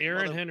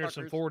 Aaron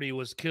Henderson, 40,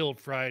 was killed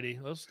Friday.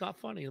 Well, it's not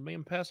funny. The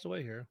man passed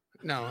away here.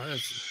 No,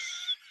 it's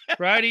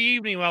Friday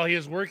evening while he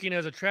was working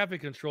as a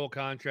traffic control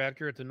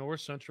contractor at the North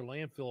Central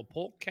Landfill of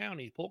Polk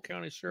County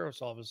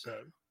Sheriff's Office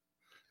said.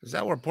 Is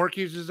that where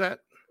Porky's is at?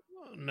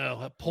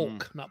 No,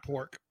 Polk, not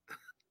pork.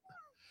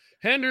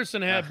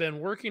 Henderson had been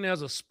working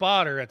as a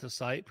spotter at the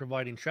site,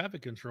 providing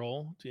traffic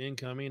control to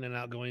incoming and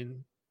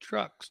outgoing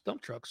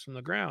dump trucks from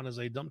the ground as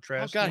they dump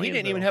trash. Oh, God, he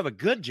didn't even have a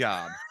good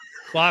job.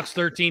 Fox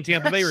 13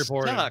 Tampa Bay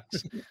reporting.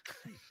 Sucks.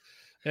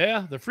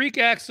 Yeah, the freak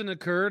accident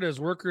occurred as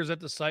workers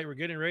at the site were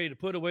getting ready to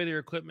put away their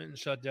equipment and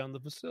shut down the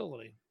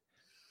facility.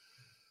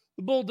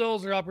 The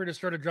bulldozer operator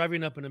started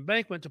driving up an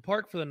embankment to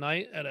park for the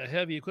night at a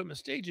heavy equipment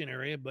staging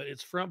area, but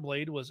its front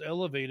blade was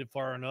elevated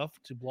far enough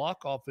to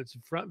block off its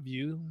front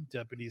view,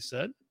 deputies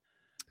said.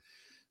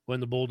 When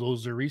the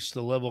bulldozer reached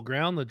the level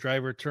ground, the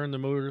driver turned the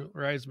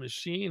motorized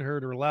machine,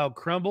 heard a loud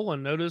crumble,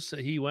 and noticed that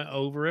he went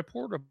over a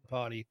porta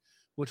potty,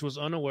 which was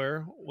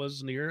unaware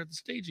was near the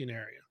staging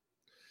area.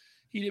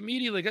 He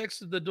immediately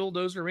exited the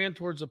bulldozer, ran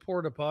towards the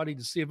porta potty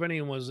to see if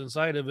anyone was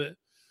inside of it.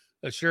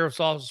 A sheriff's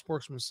office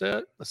spokesman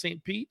said,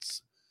 St.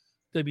 Pete's,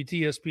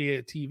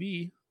 WTSP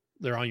TV,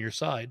 they're on your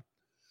side.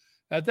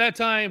 At that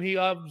time, he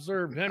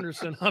observed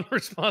Henderson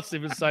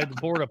unresponsive inside the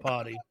porta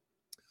potty.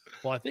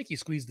 Well, I think he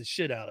squeezed the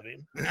shit out of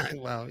him.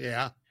 Well,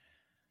 yeah.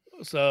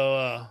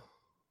 So,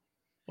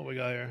 what we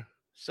got here?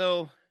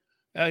 So,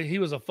 he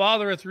was a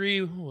father of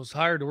 3, was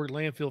hired to work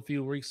landfill a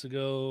few weeks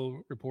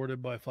ago,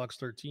 reported by Fox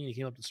 13. He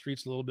came up the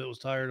streets a little bit, was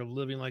tired of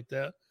living like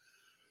that.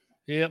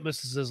 Yep,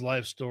 this is his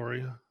life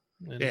story.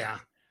 And yeah.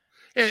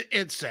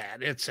 It's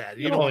sad. It's sad.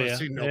 You don't want to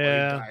see nobody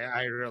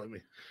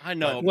die. I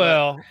know.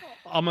 Well,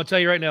 I'm going to tell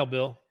you right now,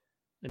 Bill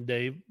and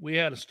Dave, we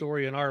had a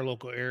story in our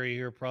local area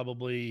here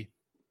probably,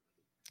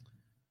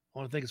 I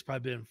want to think it's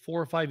probably been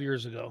 4 or 5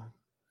 years ago.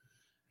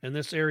 In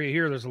this area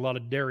here, there's a lot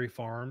of dairy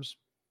farms.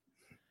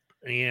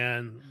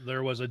 And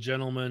there was a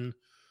gentleman,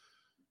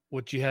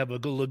 you have a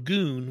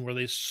lagoon where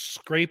they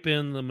scrape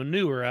in the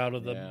manure out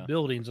of the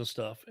buildings and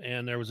stuff.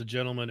 And there was a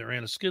gentleman that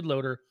ran a skid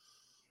loader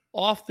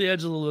off the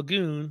edge of the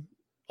lagoon,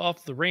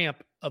 off the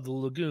ramp of the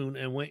lagoon,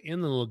 and went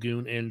in the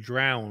lagoon and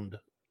drowned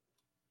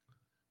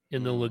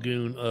in the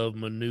lagoon of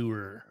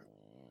manure.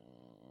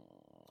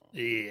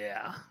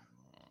 Yeah.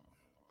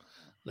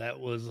 That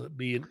was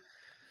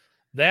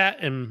that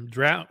and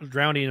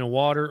drowning in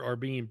water or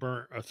being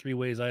burnt are 3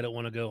 ways I don't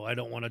want to go. I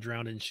don't want to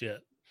drown in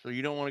shit. So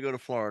you don't want to go to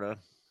Florida.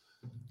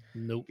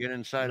 Nope. Get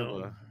inside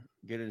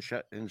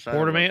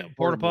inside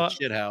porta pot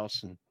shit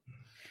house and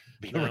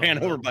be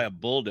ran over by a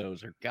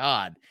bulldozer.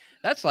 God,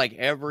 that's like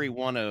every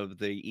one of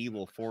the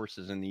evil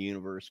forces in the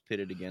universe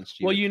pitted against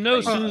you. Well, you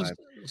know,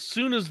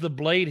 soon as the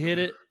blade hit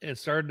it and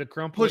started to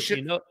crumple,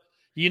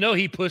 you know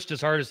he pushed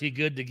as hard as he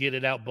could to get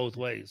it out both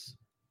ways.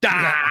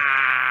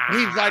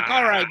 He's like,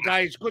 all right,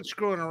 guys, quit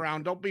screwing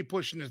around. Don't be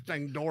pushing this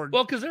thing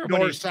because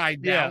everybody's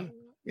side down.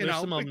 You know,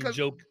 some of them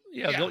joke.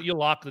 You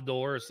lock the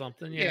door or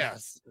something. Yeah.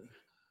 Yes.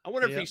 I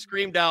wonder if he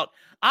screamed out,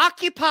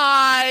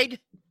 "Occupied."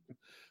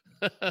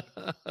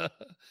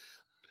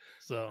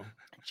 So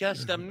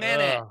just a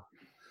minute.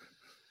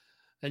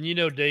 And you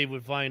know, Dave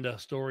would find a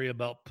story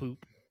about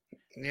poop.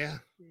 Yeah.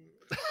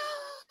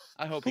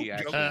 I hope he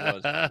actually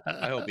was.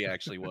 I hope he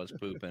actually was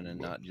pooping and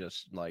not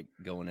just like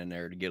going in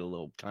there to get a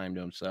little time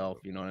to himself.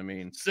 You know what I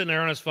mean? Sitting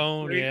there on his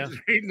phone,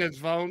 reading his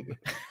phone.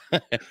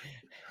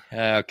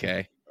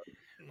 Okay.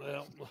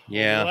 Well,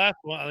 the last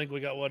one, I think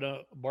we got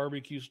a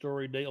barbecue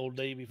story old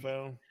Davey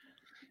found.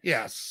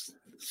 Yes,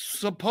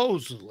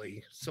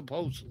 supposedly,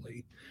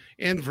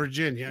 in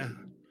Virginia,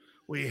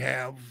 we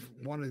have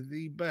one of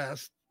the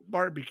best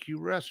barbecue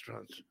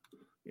restaurants.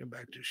 Get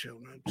back to show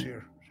notes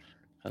here.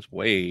 That's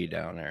way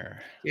down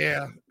there.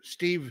 Yeah,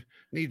 Steve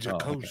needs a Oh,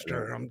 okay,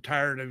 coaster. yeah. I'm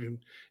tired of him.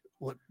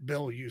 What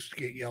Bill used to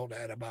get yelled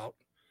at about.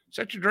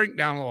 Set your drink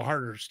down a little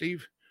harder,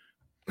 Steve.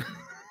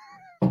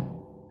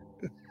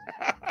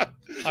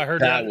 I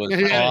heard That that.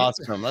 was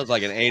awesome. That was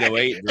like an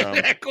 808 drum.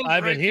 That goes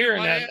I've right been through hearing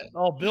my that. head.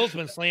 Oh, Bill's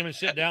been slamming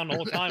shit down the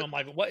whole time. I'm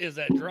like, what is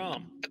that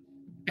drum?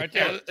 Right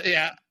there.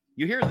 Yeah.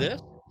 You hear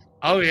this?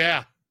 Oh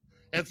yeah.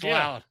 It's Yeah.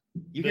 loud.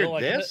 You Bill, hear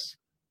like this?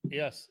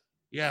 Yes.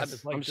 Yes.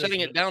 It's like I'm this, setting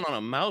Bill. it down on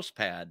a mouse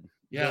pad.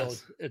 Bill,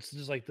 Yes. it's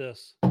just like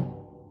this.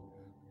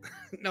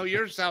 No,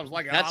 yours sounds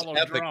like a That's hollow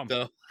epic, drum.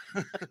 though.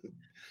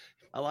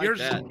 I like yours,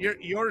 that.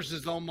 yours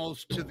is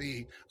almost to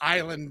the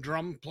island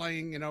drum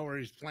playing, where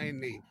he's playing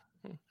the.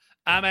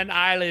 I'm an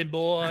island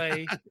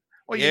boy.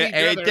 Well, you Yeah, need the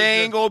other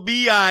everything just- will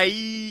be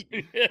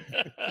aight.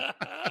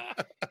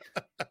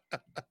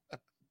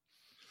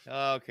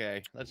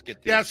 Okay, let's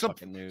get this Yeah,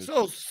 fucking news.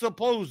 So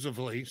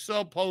supposedly,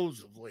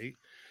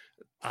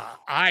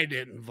 I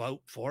didn't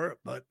vote for it,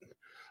 but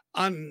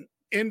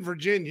in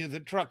Virginia, the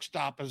truck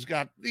stop has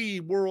got the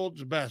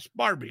world's best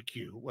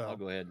barbecue. I'll Well,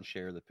 go ahead and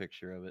share the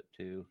picture of it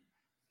too.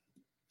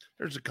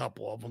 there's a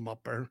couple of them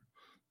up there.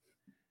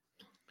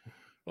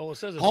 Well, it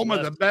says it's Home less,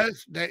 of the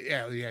best.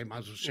 Yeah, you might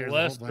as well share the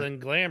less whole thing. than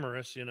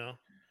glamorous,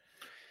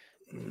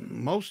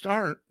 Most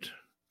aren't,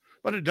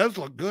 but it does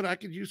look good. I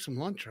could use some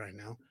lunch right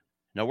now.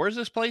 Now, where's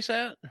this place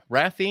at?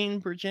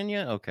 Raphine,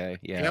 Virginia? Okay,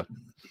 yeah. Yep.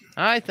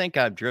 I think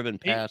I've driven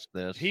past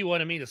this. He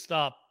wanted me to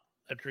stop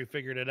after he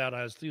figured it out.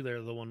 I was through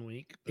there the one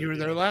week. You were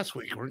there last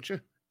week, weren't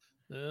you?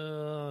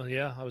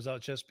 Yeah, I was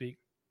out Chesapeake.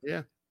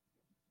 Yeah.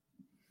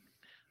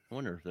 I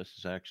wonder if this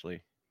is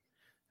actually.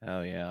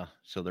 Oh, yeah.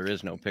 So there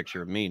is no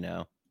picture of me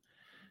now.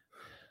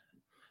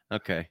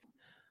 Okay.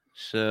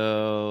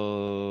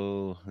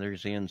 So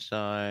there's the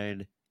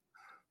inside.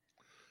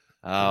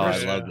 Oh,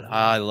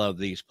 I love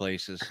these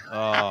places.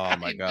 Oh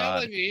my I'm God,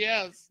 telling you,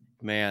 yes.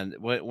 man!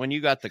 When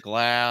you got the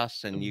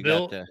glass and you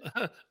Bill, got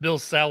the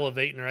Bill's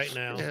salivating right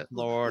now. Yeah.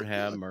 Lord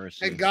have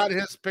mercy. Thank God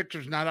his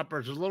picture's not up.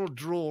 There's a little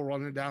drool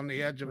running down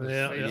the edge of his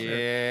Yeah, face.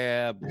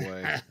 Yeah, boy. We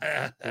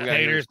gotta Tater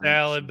hear some-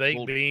 salad, some baked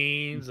old-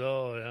 beans.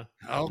 Oh yeah,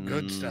 Oh,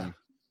 good stuff.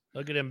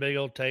 look at them big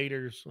old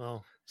taters.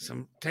 Oh,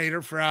 Some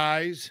tater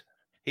fries.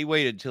 He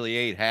waited till he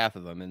ate half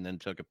of them and then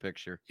took a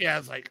picture. Yeah,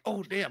 it's like,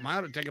 oh damn, I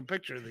ought to take a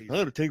picture of these. I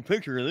ought to take a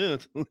picture of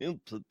this.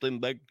 Put them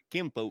back to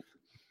Kimpo.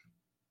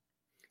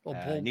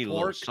 Little I pulled need a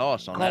little pork.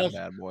 sauce on Coles-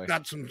 that bad boy.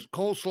 Got some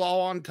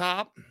coleslaw on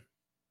top.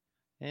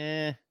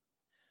 Eh.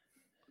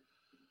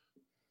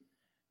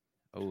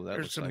 Oh, that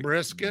There's looks some like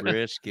brisket.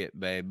 brisket,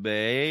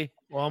 baby.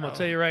 well, I'm gonna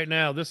tell you right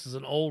now, this is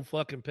an old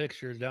fucking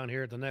picture down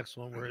here at the next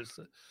one where it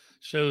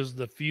shows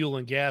the fuel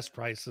and gas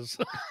prices.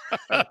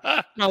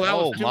 No, that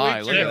Oh, was 2 my,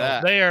 weeks look at ago.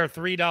 that. They are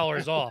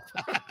 $3 off.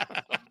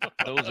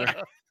 Those are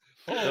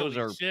those Holy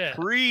are shit.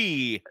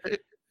 pre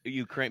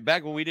Ukraine.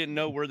 Back when we didn't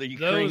know where the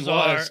Ukraine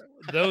Those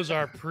was.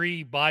 are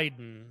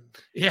pre-Biden.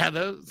 Yeah,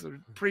 those are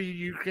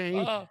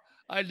pre-Ukraine.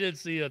 I did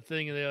see a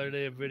thing the other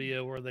day, a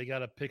video where they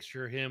got a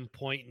picture of him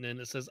pointing and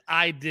it says,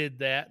 "I did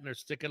that," and they're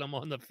sticking them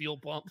on the fuel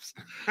pumps.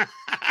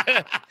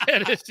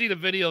 And I see the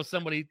video of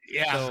somebody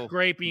Yeah. So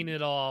scraping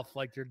it off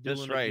like they're doing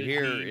this a right good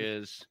here deed.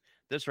 is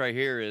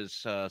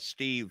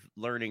Steve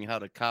learning how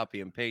to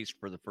copy and paste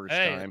for the first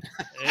Hey. time.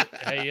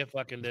 Hey, you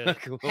fucking did.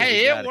 Cool,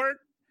 Hey, we got it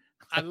worked.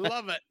 I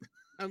love it.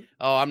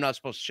 Oh, I'm not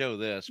supposed to show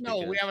this. No,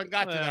 we because- haven't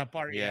got to Well, that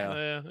part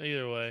yeah. yet.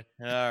 Either way.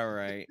 All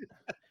right.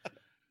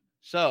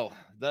 So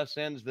thus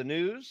ends the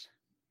news.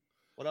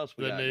 What else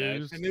we The got,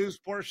 news. The news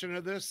portion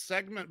of this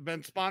segment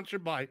been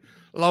sponsored by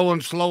Low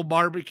and Slow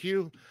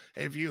Barbecue.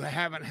 If you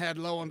haven't had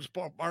Low and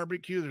Slow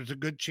Barbecue, there's a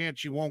good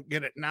chance you won't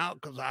get it now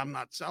because I'm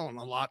not selling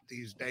a lot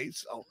these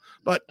days. So,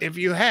 but if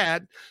you've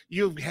had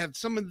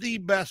some of the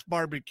best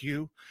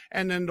barbecue,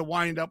 and then to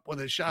wind up with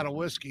a shot of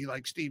whiskey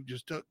like Steve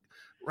just took,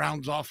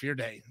 rounds off your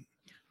day.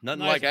 Nothing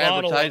Nice like bottle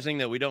of- advertising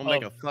that we don't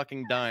make a of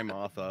fucking dime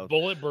off of.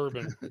 Bullet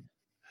bourbon.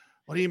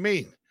 What do you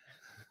mean?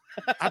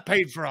 I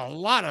paid for a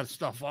lot of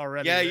stuff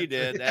already. Yeah, you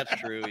did. That's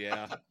true.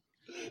 Yeah.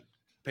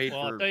 Paid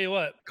Well, I'll for tell you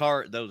what.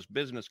 those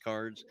business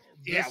cards.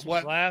 Yeah, This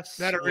what glass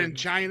that are in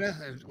was- China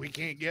and we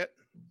can't get.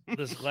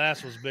 This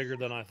glass was bigger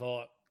than I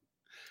thought.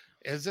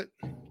 Is it?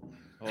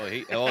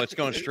 Oh, it's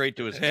going straight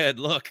to his head.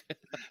 Look.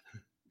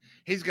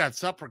 He's got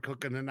supper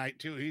cooking tonight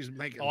too. He's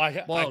making Oh,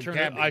 I boiled turned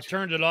cabbage.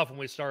 it off when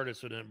we started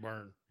so it didn't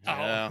burn.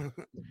 Yeah.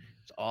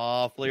 It's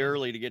awfully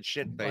early to get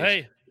shit faced. Well,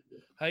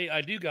 hey,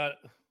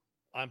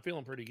 I'm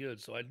feeling pretty good.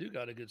 So I do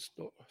got a good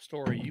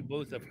story. You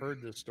both have heard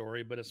this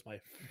story, but it's my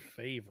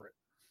favorite.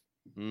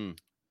 Mm.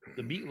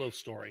 The meatloaf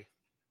story.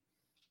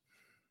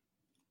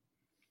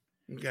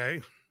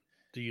 Okay.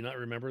 Do you not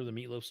remember the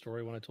meatloaf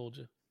story when I told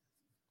you?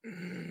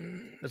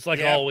 It's like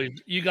Yeah. always.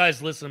 You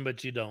guys listen,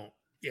 but you don't.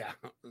 Yeah.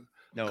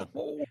 No.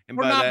 Oh, And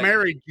we're by not that-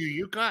 married to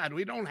you. God,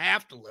 we don't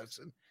have to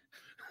listen.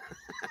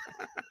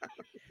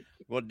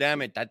 Well,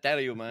 damn it. I tell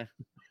you, man.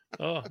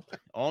 Oh,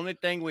 Only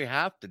thing we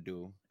have to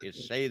do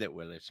is say that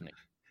we're listening.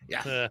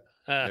 Yeah.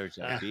 There's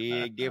a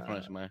big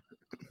difference, man.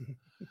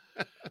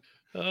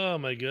 Oh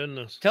my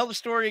goodness. Tell the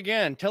story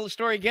again. Tell the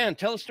story again.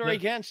 Tell the story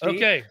again, Steve.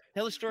 Okay.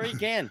 Tell the story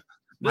again.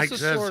 Mike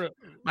This is says, sort of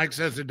Mike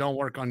says it don't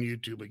work on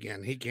YouTube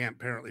again. He can't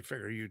apparently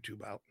figure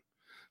YouTube out.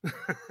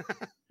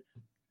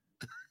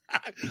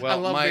 I Well,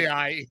 love Mike- the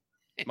eye.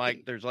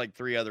 Mike, there's like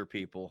 3 other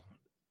people,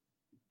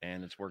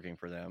 and it's working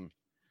for them.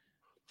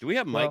 Do we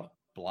have Mike Well,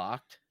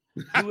 blocked?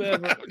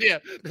 whoever Yeah.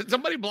 Did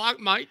somebody block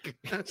Mike?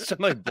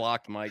 Somebody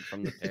blocked Mike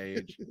from the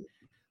page.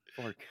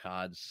 For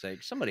God's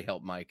sake, somebody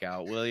help Mike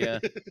out, will you?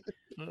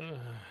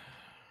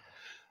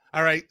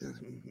 All right.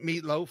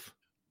 Meatloaf.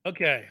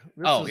 okay.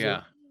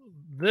 This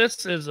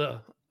This is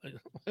a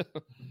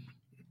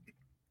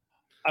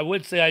I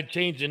would say I'd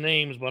change the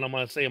names, but I'm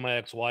gonna say my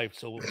ex-wife,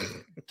 so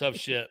tough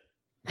shit.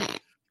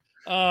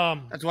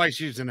 That's why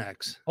she's an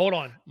ex. Hold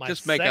on.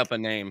 Just make up a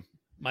name.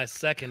 My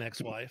second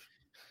ex-wife.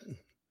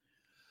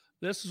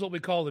 This is what we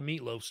call the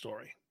meatloaf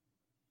story.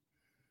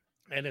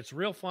 And it's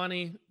real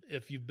funny.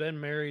 If you've been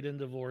married and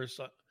divorced,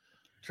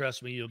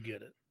 trust me, you'll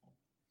get it.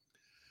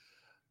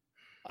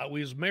 We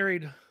was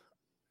married.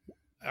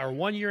 Our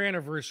 1-year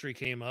anniversary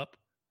came up,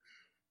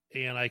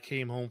 and I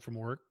came home from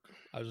work.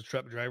 I was a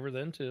truck driver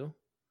then too.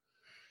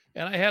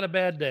 And I had a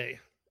bad day.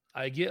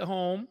 I get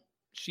home.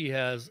 She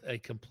has a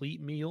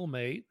complete meal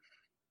made.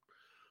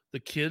 The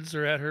kids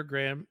are at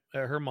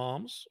her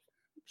mom's.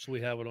 So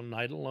we have it on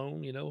night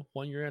alone,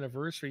 1-year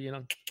anniversary,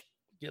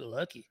 get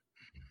lucky.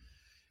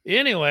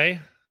 Anyway,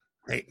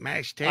 Great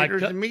mashed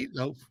taters and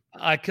meatloaf.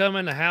 I come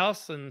in the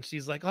house and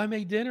she's like, oh, I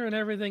made dinner and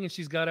everything. And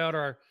she's got out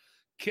our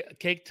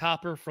cake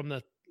topper from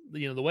the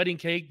wedding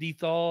cake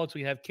de-thawed. So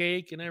we have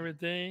cake and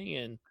everything.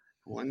 And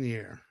 1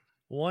 year.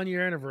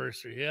 1-year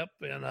anniversary. Yep.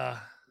 And I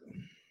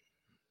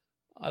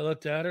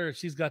looked at her and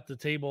she's got the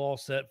table all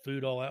set,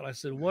 food all out. I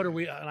said, what are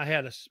we? And I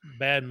had a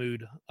bad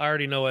mood. I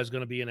already know I was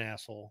going to be an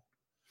asshole.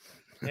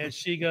 And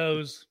she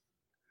goes,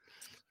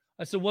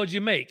 I said, what'd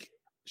you make?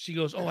 She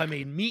goes, oh, I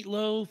made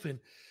meatloaf and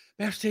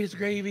mashed potatoes,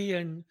 gravy,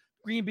 and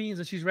green beans.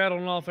 And she's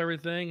rattling off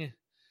everything.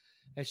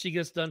 And she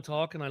gets done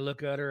talking. I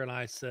look at her and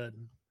I said,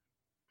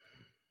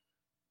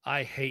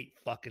 I hate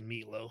fucking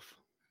meatloaf.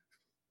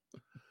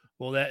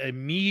 Well, that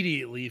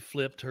immediately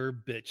flipped her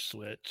bitch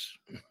switch.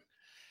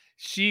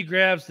 She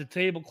grabs the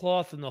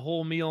tablecloth and the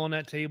whole meal on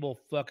that table,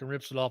 fucking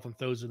rips it off and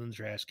throws it in the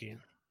trash can.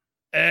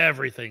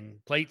 Everything,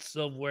 plates,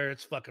 silverware,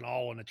 it's fucking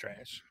all in the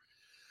trash.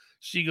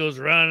 She goes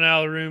running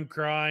out of the room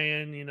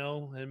crying,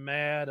 and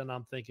mad. And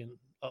I'm thinking,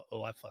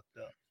 uh-oh, I fucked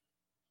up.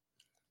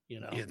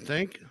 You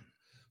think?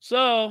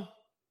 So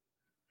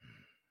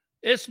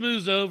it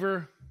smooths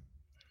over.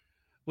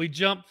 We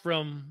jump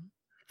from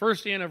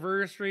first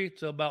anniversary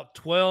to about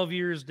 12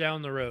 years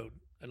down the road.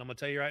 And I'm going to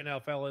tell you right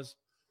now, fellas,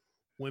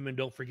 women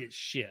don't forget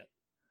shit.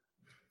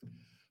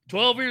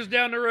 12 years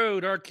down the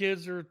road, our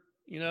kids are,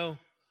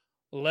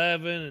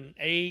 11 and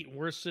 8, and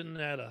we're sitting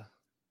at a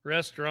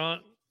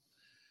restaurant,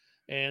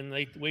 and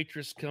the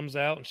waitress comes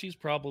out, and she's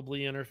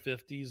probably in her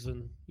 50s,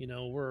 and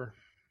we're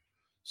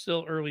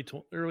still early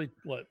 20s,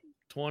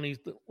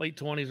 late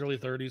 20s, early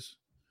 30s.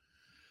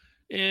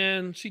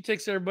 And she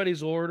takes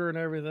everybody's order and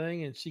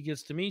everything, and she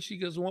gets to me. She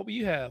goes, "What will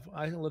you have?"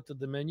 I looked at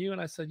the menu,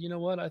 and I said, "You know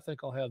what? I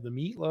think I'll have the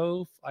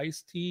meatloaf,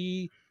 iced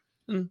tea,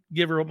 and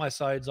give her what my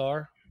sides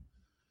are."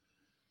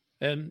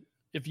 And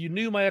if you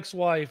knew my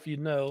ex-wife,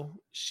 you'd know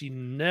she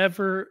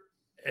never,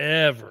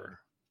 ever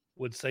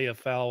would say a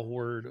foul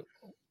word,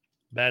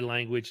 bad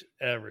language,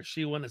 ever.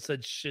 She wouldn't have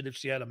said shit if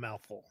she had a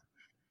mouthful.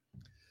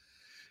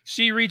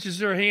 She reaches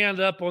her hand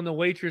up on the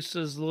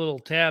waitress's little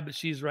tab that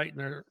she's writing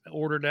her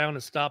order down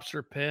and stops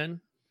her pen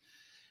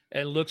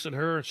and looks at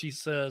her and she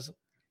says,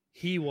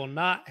 "He will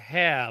not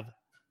have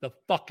the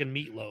fucking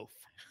meatloaf."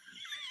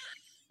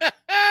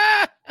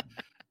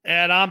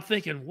 And I'm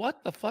thinking,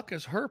 what the fuck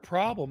is her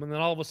problem? And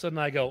then all of a sudden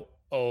I go,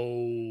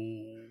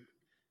 oh,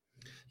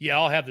 yeah,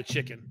 I'll have the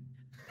chicken.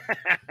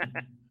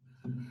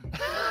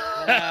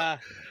 And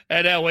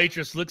that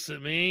waitress looks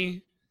at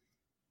me.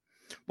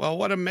 Well,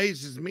 what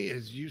amazes me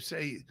is you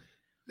say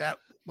that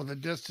with a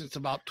distance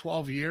about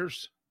 12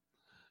 years.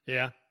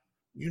 Yeah.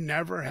 You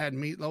never had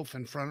meatloaf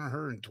in front of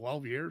her in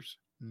 12 years?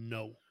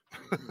 No.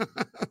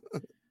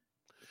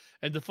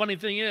 And the funny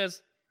thing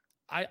is,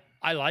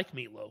 I like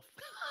meatloaf.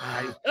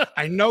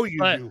 I know you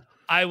do.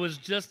 I was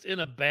just in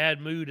a bad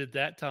mood at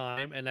that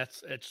time, and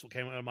it's what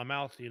came out of my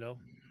mouth,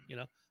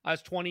 I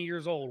was 20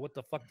 years old. What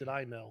the fuck did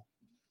I know?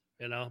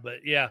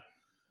 But yeah.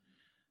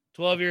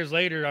 12 years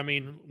later, I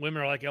mean,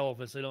 women are like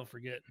elephants. They don't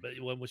forget. But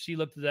when she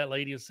looked at that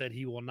lady and said,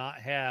 "He will not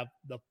have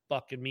the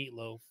fucking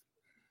meatloaf."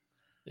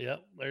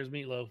 Yep, there's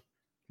meatloaf.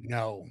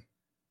 No.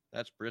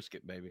 That's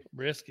brisket, baby.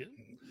 Brisket.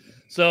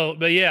 So,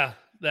 but yeah,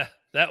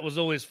 that was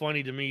always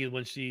funny to me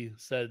when she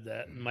said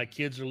that. And my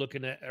kids are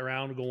looking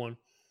around going,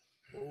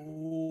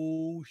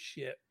 "Oh,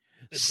 shit.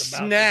 It's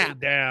about to go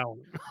down."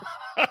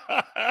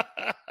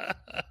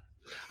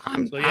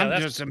 I'm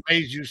just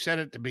amazed you said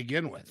it to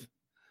begin with.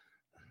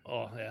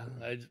 Oh, yeah.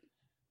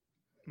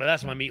 But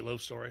that's my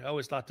meatloaf story. I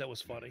always thought that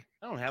was funny.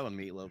 I don't have a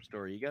meatloaf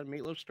story. You got a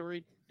meatloaf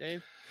story,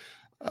 Dave?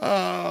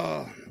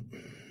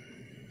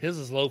 His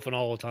is loafing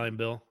all the time,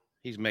 Bill.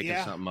 He's making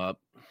something up.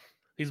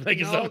 He's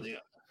making something.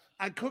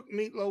 I cook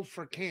meatloaf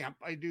for camp.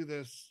 I do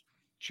this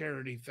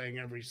charity thing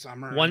every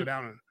summer.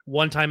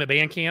 One time at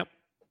band camp?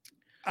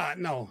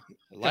 No.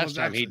 Last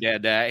time he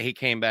did that, he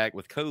came back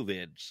with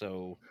COVID.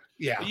 So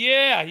yeah.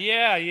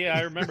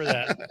 I remember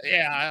that.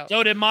 Yeah.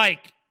 So did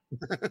Mike.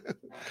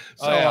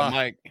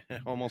 Mike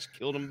almost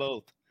killed them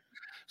both.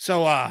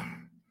 So I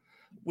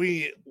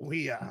made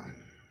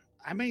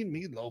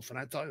meatloaf, and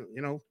I thought,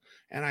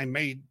 and I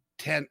made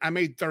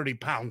 30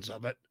 pounds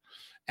of it,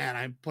 and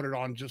I put it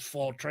on just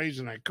fall trays,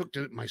 and I cooked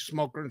it in my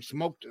smoker and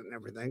smoked it and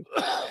everything.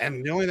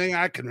 And the only thing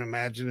I can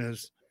imagine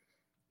is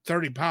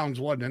 30 pounds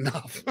wasn't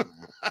enough.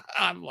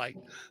 I'm like,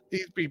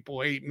 these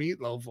people ate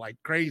meatloaf like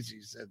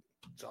crazies.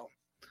 So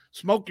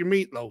smoke your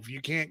meatloaf.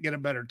 You can't get a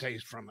better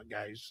taste from it,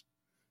 guys.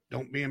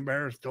 Don't be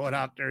embarrassed. Throw it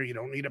out there. You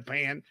don't need a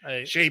pan.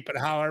 Hey, shape it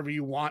however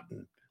you want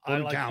and go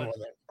to town with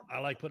it. I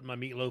like putting my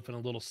meatloaf in a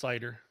little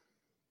cider.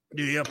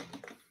 Do you?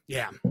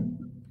 Yeah.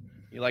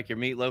 You like your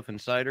meatloaf and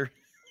cider?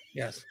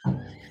 Yes.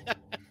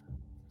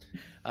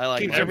 I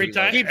like every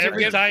time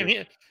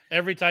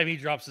he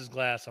drops his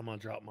glass, I'm gonna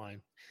drop mine.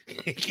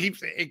 It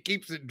keeps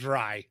it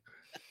dry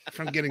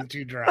from getting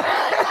too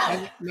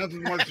dry.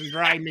 Nothing worse than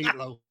dry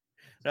meatloaf.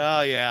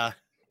 Oh yeah.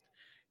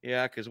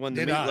 Yeah, because when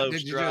the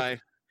meatloaf's dry,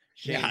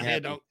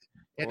 it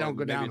don't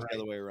go down right. The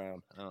other way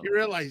around. You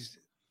realize?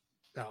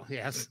 Oh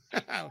yes,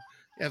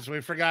 yes.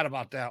 We forgot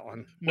about that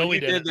one. No, we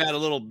did that. A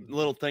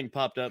little thing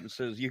popped up and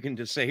says you can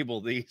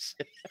disable these,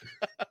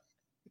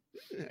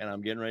 and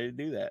I'm getting ready to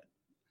do that.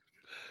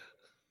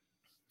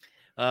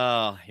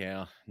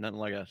 Yeah, nothing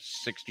like a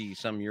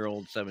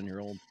 60-some-year-old,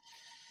 7-year-old.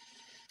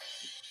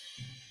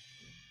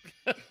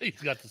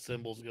 He's got the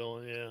symbols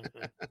going.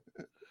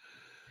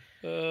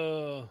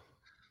 Yeah.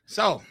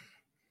 So,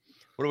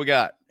 what do we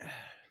got?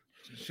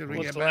 Should we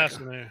What's get the back? last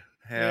one there?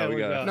 Yeah, we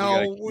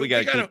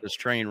got to keep this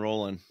train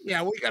rolling.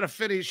 Yeah, we got to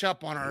finish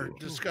up on our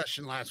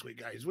discussion last week,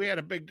 guys. We had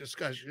a big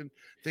discussion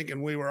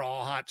thinking we were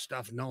all hot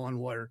stuff, knowing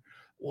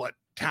what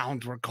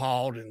towns were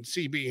called and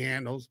CB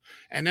handles.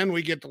 And then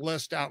we get the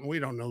list out and we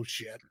don't know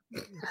shit.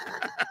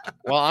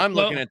 Well, I'm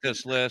looking at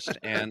this list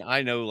and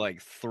I know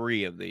like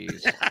 3 of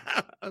these.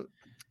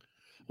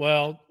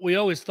 Well, we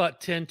always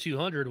thought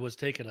 10200 was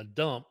taking a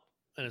dump,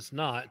 and it's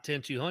not.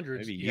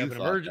 10200. Maybe you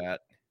thought that.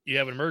 You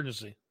have an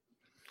emergency.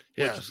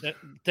 Yes.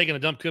 Taking a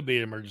dump could be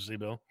an emergency,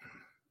 Bill.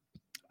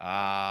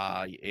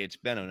 It's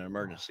been an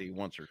emergency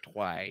once or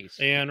twice.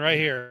 And right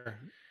here.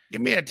 Give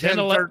me a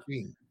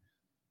 1013.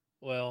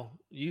 Well,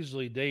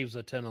 usually Dave's a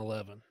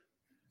 1011.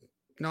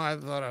 No, I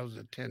thought I was a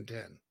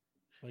 1010.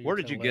 Well, where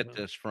did you get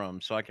this from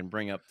so I can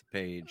bring up the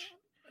page?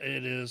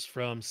 It is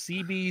from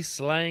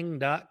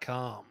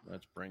cbslang.com.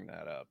 Let's bring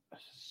that up.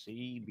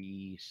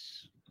 CB.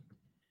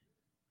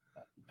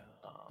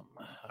 All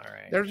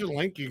right. There's a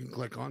link you can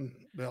click on,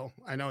 Bill.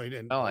 I know he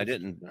didn't. Oh, I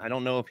didn't. I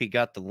don't know if he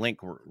got the link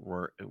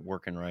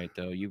working right,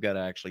 though. You've got to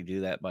actually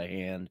do that by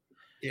hand.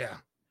 Yeah.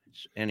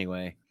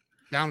 Anyway.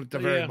 Down at the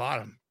very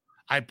bottom.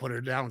 I put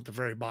it down at the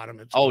very bottom.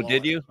 It's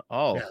did you?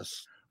 Oh,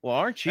 yes. Well,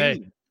 aren't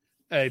you?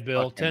 Hey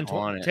Bill,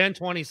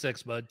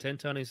 1026, bud.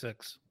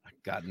 1026. I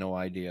got no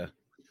idea.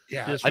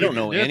 Yeah. I don't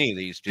know any of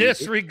these, dude.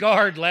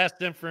 Disregard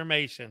last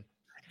information.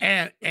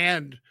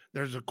 And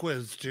there's a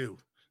quiz too.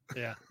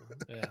 Yeah.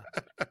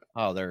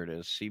 Oh, there it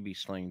is. CB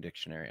Slang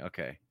Dictionary.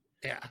 Okay.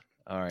 Yeah.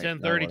 All right.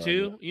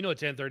 1032. You know what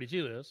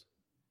 1032 is?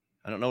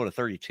 I don't know what a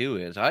 32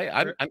 is.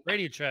 I'm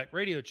radio check.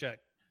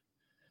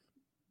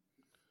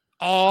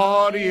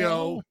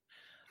 Audio.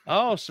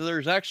 Oh, so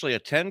there's actually a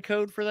 10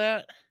 code for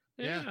that?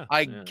 Yeah.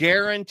 I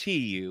guarantee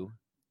you.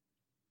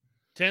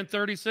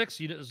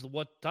 1036.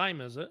 What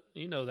time is it?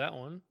 You know that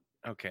one.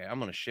 Okay, I'm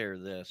going to share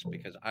this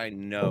because I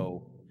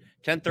know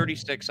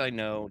 1036. I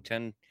know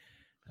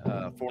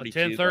 1042.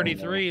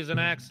 1033 is an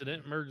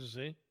accident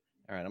emergency.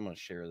 All right, I'm going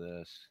to share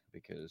this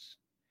because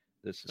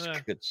this is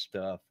good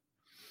stuff.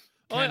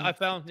 Oh, I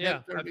found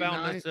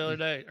this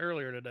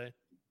earlier today.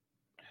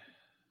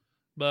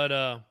 But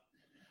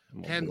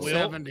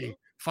 1070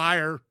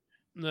 fire.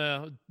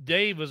 No,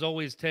 Dave was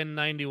always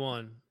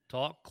 1091.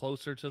 Talk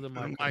closer to the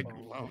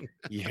microphone.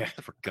 Yeah,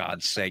 for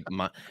God's sake,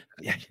 I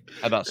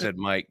about said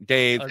Mike.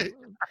 Dave.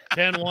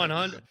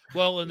 10100.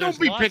 Well, and don't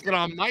be picking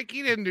on Mike.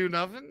 He didn't do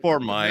nothing. Poor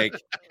Mike.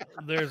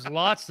 There's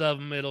lots of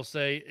them. It'll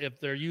say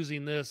if they're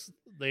using this,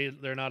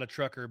 they're not a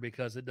trucker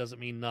because it doesn't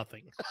mean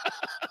nothing.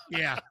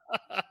 Yeah.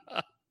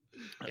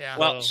 Yeah.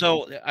 Well,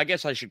 so I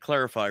guess I should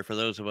clarify for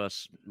those of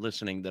us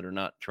listening that are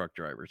not truck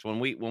drivers. When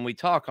we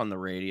talk on the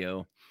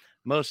radio,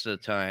 most of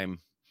the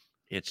time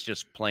it's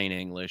just plain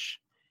English.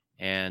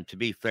 And to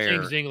be fair,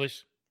 King's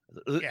English.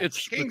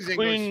 It's King's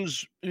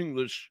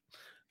English.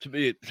 To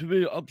be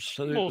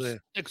absolutely most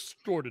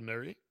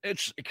extraordinary.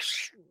 It's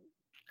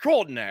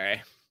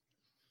extraordinary.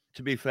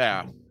 To be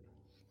fair,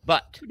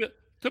 but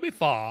to be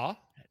far.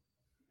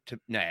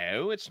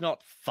 No, it's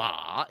not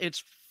far.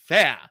 It's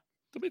fair.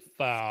 To be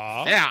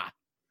far. Yeah.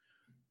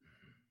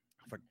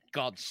 For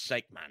God's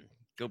sake, man.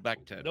 Go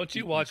back to. Don't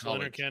you Eton watch College.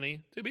 Leonard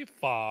Kenny? To be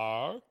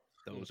far.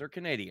 Those are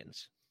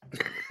Canadians.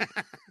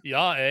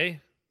 Yeah, eh?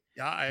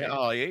 Yeah.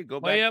 Oh, yeah. Go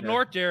back. Way up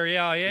north there.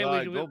 Yeah,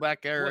 yeah. Go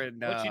back there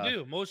and. What you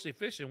do? Mostly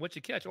fishing. What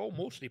you catch? Oh,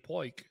 mostly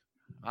pike.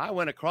 I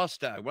went across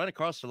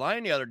the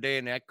line the other day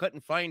and I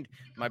couldn't find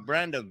my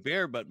brand of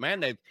beer, but man,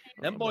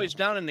 them boys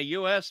down in the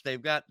U.S.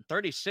 they've got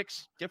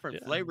 36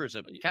 different flavors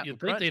of Captain You'd think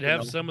Crunch. they'd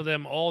have some of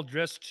them all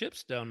dressed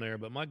chips down there,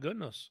 but my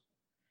goodness,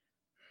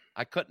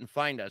 I couldn't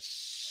find a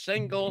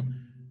single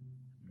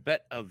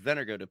bit of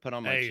vinegar to put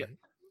on my chip.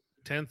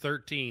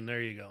 10-13.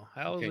 There you go.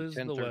 How is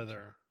the 10-13.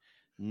 weather?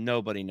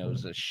 Nobody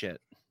knows this shit.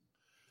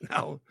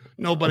 No,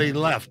 nobody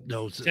left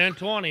knows it.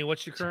 10-20.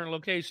 What's your current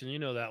location? You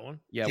know that one.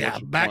 Yeah, Yeah,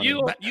 what's your back-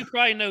 point? You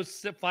probably know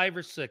 5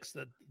 or 6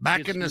 that Back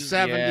gets in the used.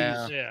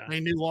 70s, Yeah, they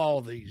knew all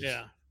these.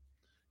 yeah.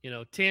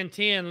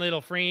 10-10, little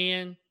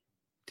friend.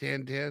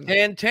 10-10.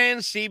 10-10,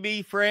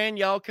 CB friend,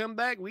 y'all come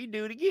back. We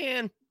do it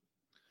again.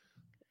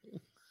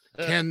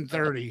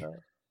 10-30.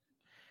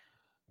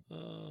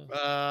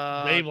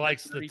 Dave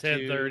likes the 10-32.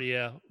 10-30.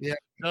 Yeah. Yeah.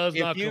 Does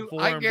not If you,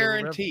 conform. I to the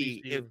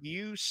guarantee, referees if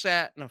you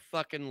sat in a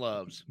fucking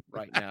Love's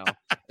right now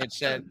and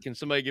said, "Can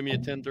somebody give me a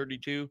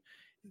 1032?"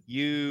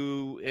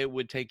 It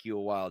would take you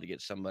a while to get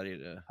somebody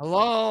to.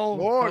 Hello.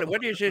 Lord,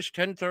 what is this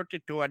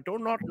 1032? I do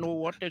not know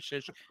what this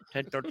is.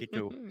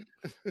 1032.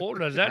 Oh,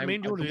 does that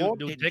mean you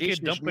take this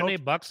a dump is in a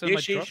not- box in my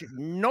This truck? is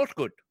not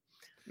good.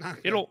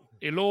 Hello.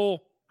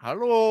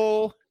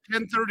 Hello.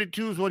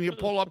 1032 is when you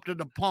pull up to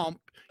the pump.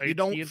 You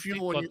don't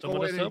fuel and you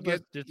go in and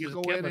get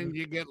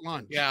you get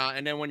lunch. Yeah,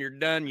 and then when you're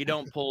done, you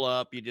don't pull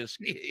up. You just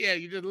Yeah,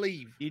 you just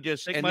leave.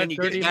 Take and my then you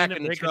get 30 back minute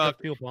in the break at the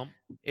truck. fuel pump.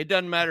 It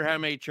doesn't matter how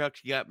many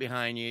trucks you got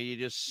behind you. You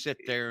just sit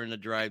there in the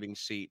driving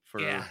seat for.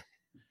 Yeah.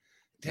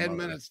 10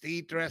 Mother- minutes to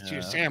eat the rest of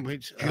your Yeah.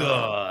 sandwich.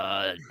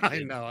 God, I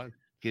know.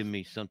 give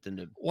me something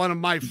to. One of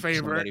my Eat favorite,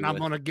 somebody and I'm with.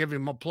 going to give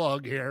him a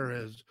plug here,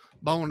 is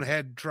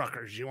Bonehead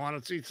Truckers. You want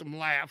to see some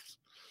laughs?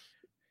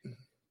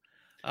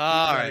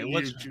 All got right, a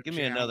let's YouTube give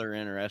me channel. another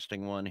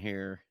interesting one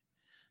here.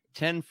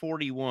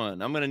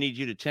 1041. I'm going to need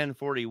you to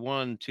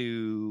 1041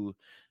 to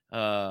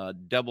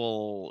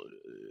double.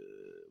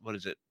 What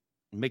is it?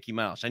 Mickey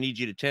Mouse. I need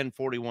you to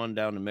 1041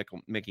 down to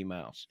Mickey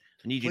Mouse.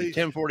 I need you Please- to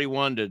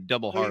 1041 to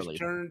double Please Harley.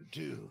 turn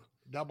to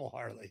double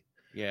Harley.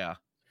 Yeah.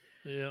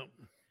 Yeah.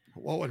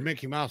 What would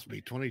Mickey Mouse be?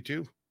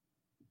 22?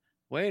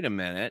 Wait a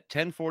minute.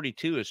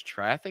 1042 is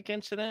traffic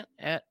incident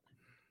at.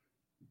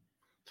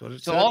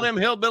 So all them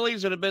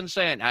hillbillies that have been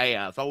saying, "Hey,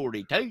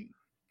 42."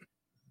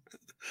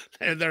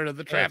 they're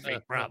the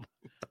traffic problem.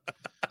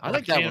 I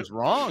think that was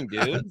wrong,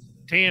 dude.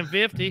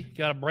 1050.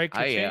 Got to break the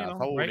Hey,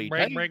 channel. Break.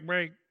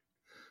 42.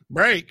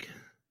 Brake.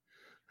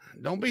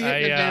 Don't be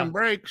hitting the Hey, damn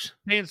brakes.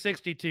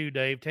 1062,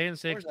 Dave.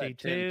 Where's that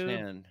 1062.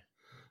 1010?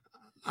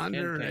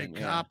 Under 10, a yeah.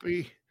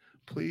 copy,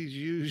 please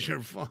use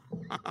your phone.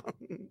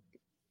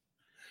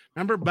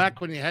 Remember back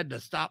when you had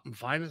to stop and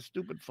find a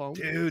stupid phone?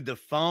 Dude, the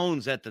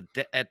phones at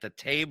the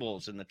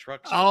tables in the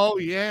trucks. Oh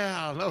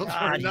yeah, those were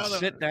God, you another.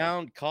 sit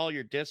down, call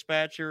your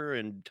dispatcher,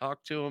 and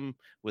talk to them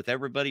with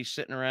everybody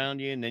sitting around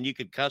you, and then you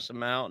could cuss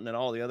them out, and then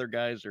all the other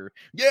guys are,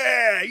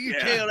 "Yeah, you Yeah.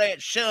 tell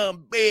that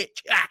son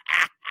bitch."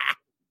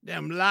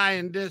 Them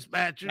lying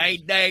dispatchers. Hey,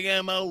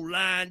 daggum old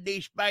lying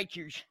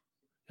dispatchers.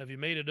 Have you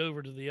made it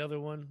over to the other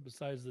one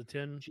besides the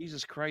 10?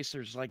 Jesus Christ,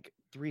 there's like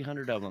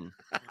 300 of them.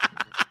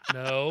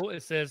 No,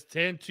 it says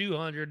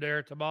 10-200 there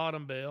at the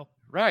bottom, Bill.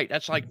 Right,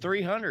 that's like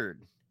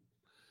 300.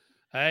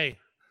 Hey,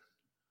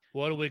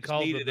 what do we call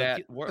the Needed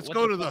that. Let's What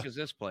go the to fuck the- is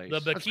this place? the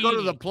Let's go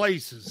to the bikini?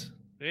 places,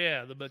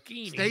 Yeah, the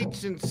bikini.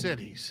 states and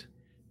cities.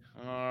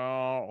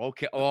 Oh,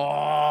 okay.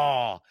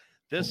 Oh,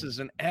 this is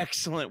an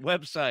excellent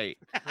website.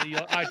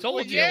 I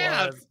told you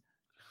yeah. it was.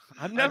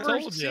 I've never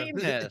told ya. seen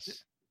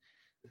this.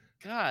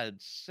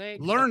 God's sake.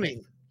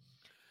 Learning.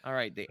 All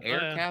right. The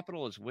air Yeah.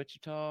 capital is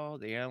Wichita.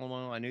 The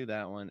Alamo, I knew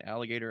that one.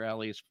 Alligator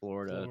Alley is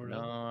Florida. Florida.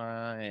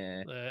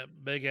 No,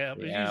 Big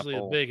apple. The It's usually a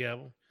apple. big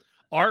apple.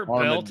 Art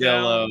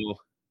Armadillo. Belltown,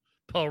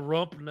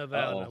 Pahrump,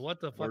 Nevada. Uh-oh. What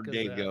the Where'd fuck is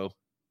Dave that? go?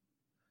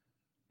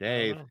 I don't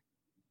Dave. know.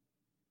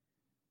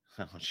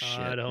 Oh,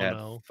 shit. don't that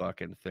know.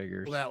 fucking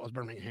figures. Well, that was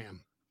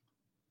Birmingham.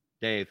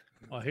 Dave.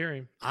 I hear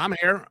him. I'm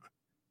here.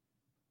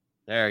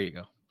 There you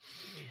go.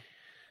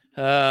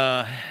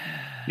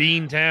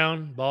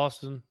 Beantown,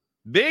 Boston.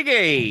 Big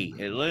A,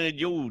 Atlanta,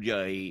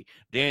 Georgia.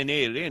 Then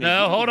Atlanta.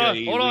 No, hold on,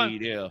 Georgia, hold on.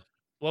 yeah.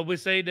 What we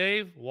say,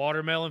 Dave?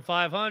 Watermelon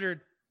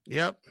 500.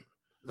 Yep.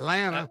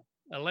 Atlanta.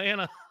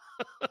 Atlanta.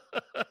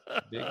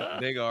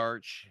 Big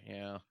arch.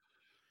 Yeah.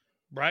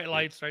 Bright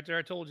lights right there.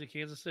 I told you,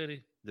 Kansas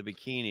City. The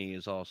bikini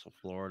is also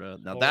Florida.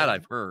 Now that Florida.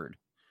 I've heard.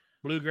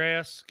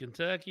 Bluegrass,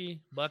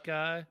 Kentucky,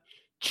 Buckeye.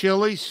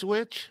 Chili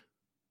switch.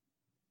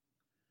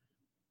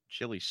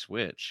 Chili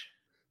Switch.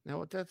 Know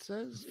what that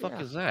says? The fuck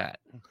is that?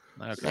 Okay.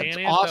 San That's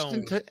Antone.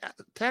 Austin,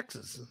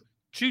 Texas.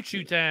 Choo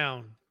Choo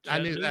Town. I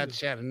knew Chattanooga. that's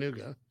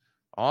Chattanooga.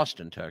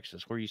 Austin,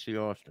 Texas. Where do you see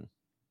Austin?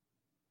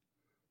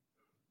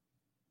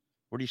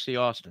 Where do you see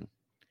Austin?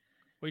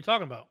 What are you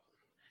talking about?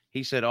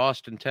 He said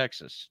Austin,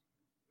 Texas.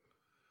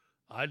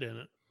 I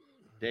didn't.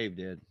 Dave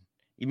did.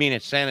 You mean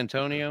it's San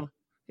Antonio?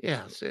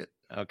 Yeah, that's it.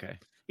 Okay.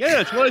 Yeah,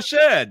 that's what I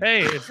said.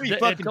 Hey, it's Are you Da-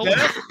 fucking told-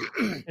 deaf?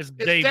 it's It's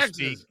Dave Texas.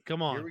 speak. Come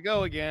Here on, we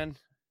go again.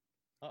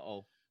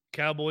 Uh-oh.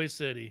 Cowboy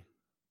City,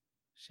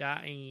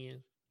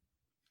 Cheyenne.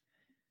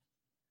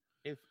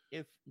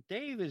 If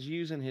Dave is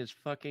using his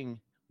fucking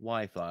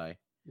Wi-Fi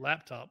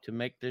Laptop. to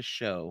make this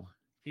show,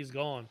 He's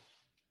gone.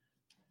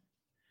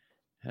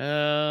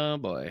 oh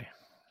boy.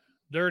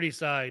 Dirty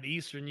side,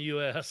 Eastern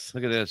U.S.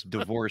 Look at this.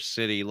 Divorce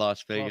City,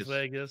 Las Vegas. Las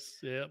Vegas.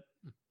 Yep.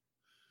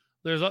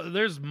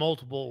 There's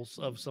multiples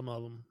of some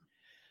of them.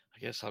 I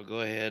guess I'll go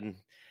ahead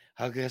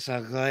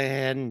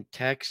and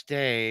text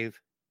Dave.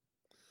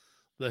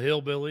 The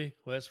Hillbilly,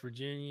 West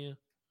Virginia.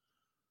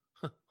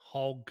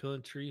 Hog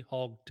Country,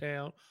 Hog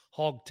Town.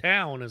 Hog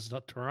Town is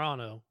not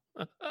Toronto.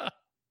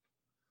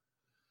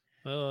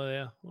 Oh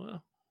yeah.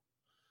 Well,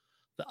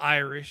 the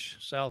Irish,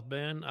 South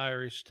Bend,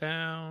 Irish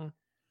Town.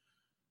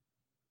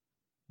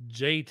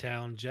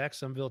 J-Town,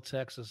 Jacksonville,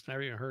 Texas.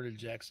 Never even heard of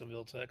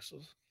Jacksonville,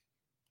 Texas.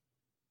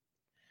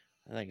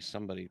 I think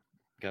somebody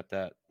got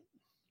that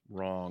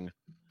wrong.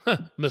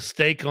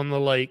 Mistake on the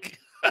lake.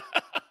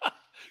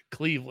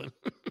 Cleveland.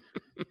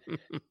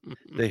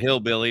 The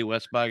Hillbilly,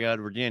 West by God,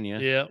 Virginia.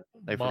 Yeah.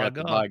 They by forgot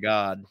to God. by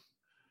God.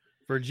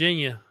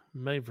 Virginia,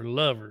 made for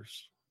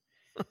lovers.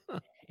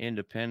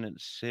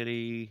 Independence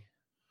City.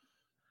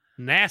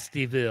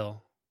 Nastyville.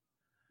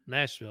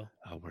 Nashville.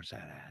 Oh, where's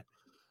that at?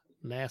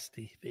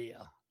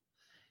 Nastyville.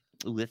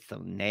 Ooh, it's so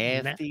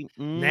nasty.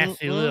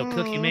 Nasty little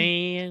cookie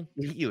man.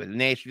 You a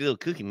nasty little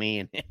cookie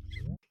man.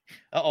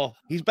 Uh-oh,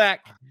 he's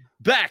back.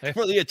 Back Hey.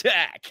 for the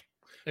attack.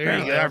 There you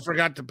Apparently, go. I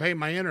forgot to pay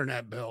my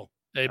internet bill.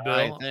 Hey, I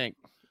Bill. think.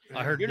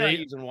 I heard You're not Dave.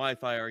 using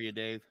Wi-Fi, are you,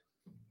 Dave?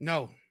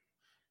 No.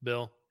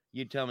 Bill.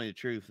 You'd tell me the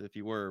truth if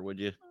you were, would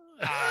you?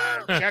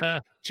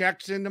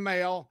 Checks in the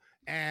mail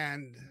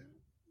and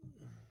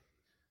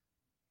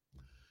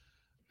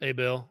Hey,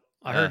 Bill.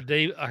 I heard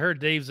Dave. I heard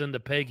Dave's into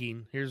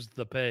pegging. Here's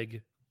the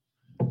peg.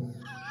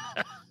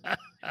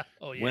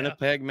 Oh yeah.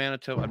 Winnipeg,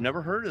 Manitoba. I've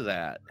never heard of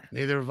that.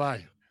 neither have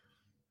I.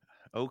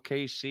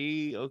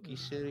 OKC, Okie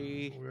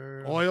City.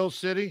 Oil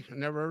City. I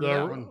never heard of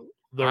that one.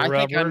 The I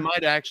think I rubber.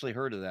 might actually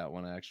heard of that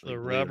one, actually. The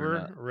believe it or rubber.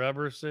 not.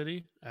 Rubber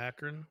City.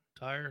 Akron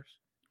tires.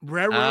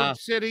 Railroad Ah.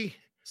 City.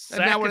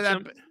 And now where that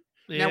Sackatoon-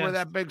 now where yeah,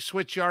 that big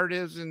switch yard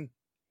is in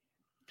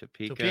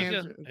Topeka.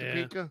 Topeka.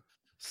 Topeka.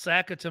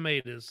 Sack of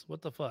tomatoes.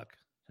 What the fuck?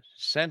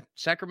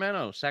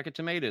 Sacramento, sack of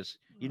tomatoes.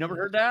 You never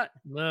heard that?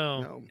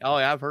 No. No, Oh,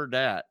 yeah, I've heard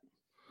that.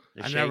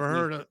 The I never shaky-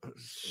 heard of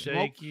smoke.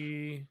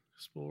 Shaky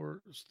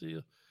Sport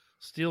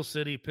Steel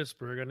City,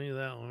 Pittsburgh. I knew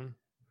that one.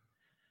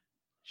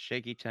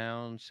 Shaky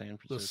Town, San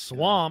Francisco. The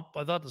Swamp.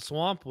 I thought the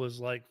Swamp was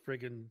like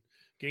freaking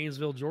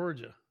Gainesville,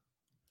 Georgia.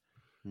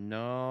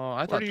 No, I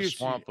Where thought do the you see-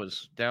 swamp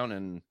was down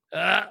in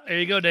There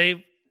you go,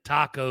 Dave.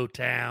 Taco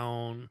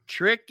Town.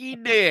 Tricky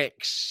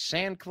Dick's,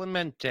 San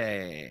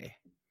Clemente.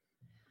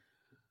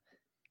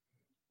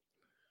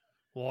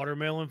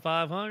 Watermelon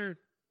 500.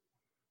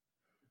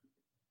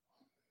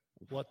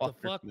 What the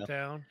fuck Watermelon.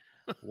 town?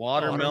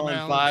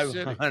 Watermelon Watermelon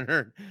City.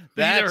 500. You never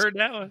That's heard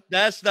that one?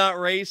 that's not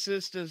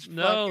racist as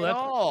No, fuck at that's-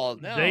 all.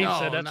 No. Dave No,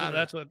 said not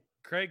that's what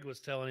Craig was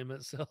telling him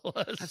it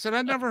was. I said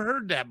I never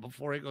heard that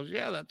before. He goes,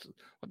 "Yeah, that's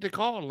what they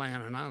call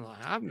Atlanta." And I'm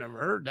like, "I've never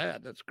heard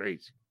that. That's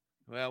crazy."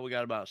 Well, we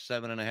got about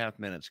 7.5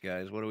 minutes,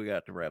 guys. What do we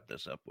got to wrap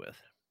this up with?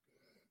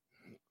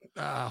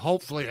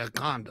 Hopefully a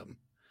condom.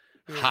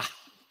 Ha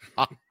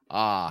ha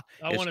ha.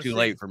 I It's wanna too see-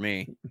 late for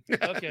me.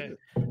 Okay.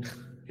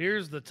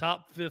 Here's the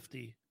top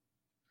 50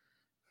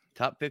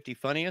 Top 50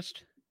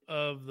 funniest?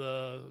 of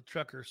the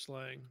trucker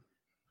slang.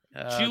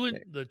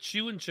 Okay. The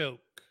chew and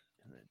choke.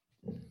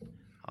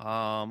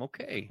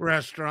 Okay.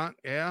 Restaurant,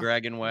 yeah.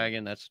 Dragon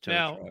wagon, that's a tow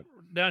Now, truck.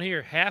 down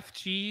here, half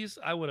cheese,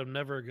 I would have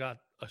never got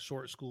a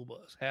short school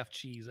bus. Half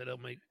cheese,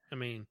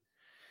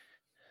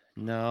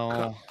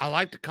 No. I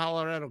like the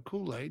Colorado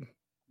Kool-Aid.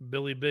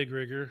 Billy Big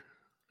Rigger.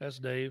 That's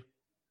Dave.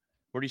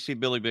 Where do you see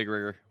Billy Big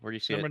Rigger? Where do you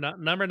see it?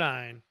 Number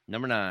 9.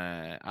 Number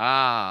 9.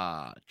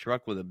 Ah,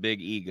 truck with a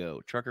big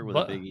ego. Trucker with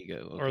a big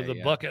ego. Or Okay, the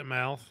yeah. bucket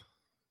mouth.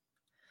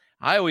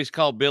 I always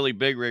call Billy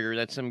Big Rigger.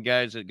 That's some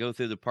guys that go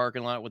through the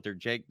parking lot with their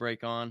Jake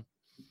brake on.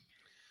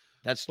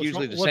 That's What's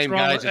usually wrong- the what's same wrong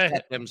guys with- that hey.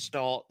 got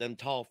them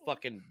tall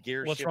fucking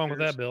gear What's wrong with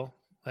that, shifters. Bill?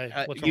 Hey,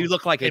 what's You wrong?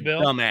 look like Hey, a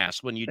Bill?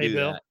 dumbass when you Hey, do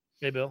Bill? that.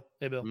 Hey, Bill.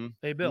 Hey, Bill. Mm,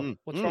 Hey, Bill. mm,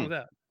 What's wrong with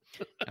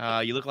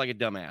that? You look like a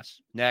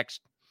dumbass. Next.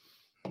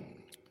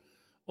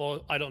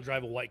 Well, I don't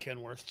drive a white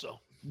Kenworth, so.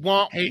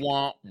 Wah, Hey-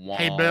 wah, wah.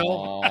 Hey,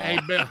 Bill. Hey,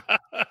 Bill.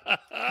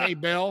 Hey,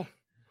 Bill.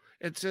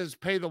 It says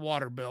pay the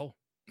water bill.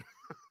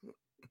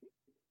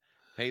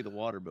 Pay the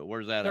water bill.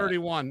 Where's that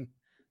 31.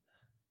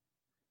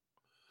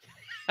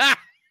 at?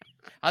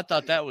 I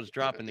thought that was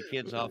dropping the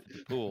kids off at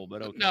the pool,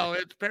 but okay. No,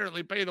 it's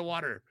apparently pay the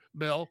water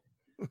bill.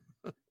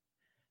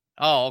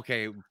 Oh,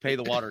 okay. Pay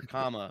the water,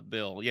 comma,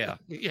 bill. Yeah.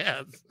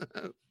 Yes.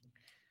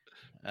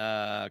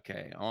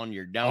 Okay. On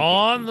your donkey.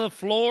 On the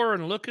floor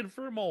and looking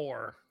for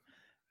more.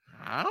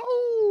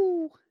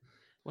 Ow.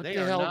 What They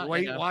the are hell? not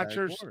Weight enough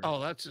Watchers? for it. Oh,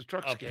 that's a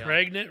truck A scale.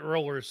 pregnant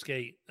roller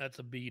skate. That's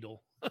a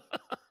beetle.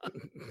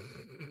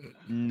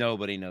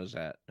 Nobody knows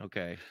that.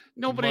 Okay.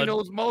 Nobody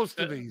knows most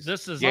of these.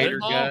 This is Gator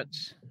Mudball.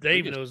 guts.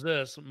 Dave knows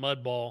this.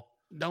 Mudball.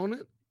 Don't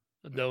it?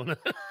 Donut.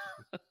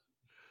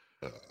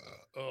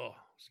 Oh,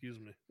 excuse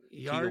me.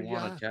 Yard Tijuana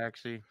yacht,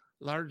 taxi.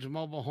 large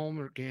mobile home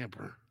or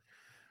camper.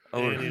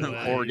 Anyways.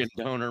 Organ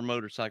donor,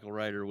 motorcycle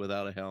rider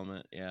without a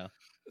helmet. Yeah.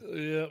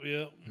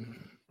 Yep.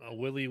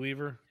 Willie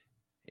Weaver.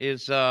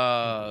 Is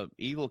Evel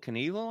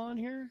Knievel on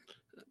here?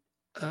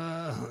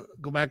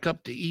 Go back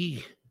up to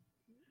E.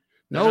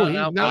 No, he's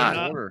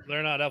not.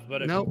 They're not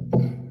alphabetical.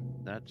 Nope.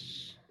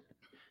 That's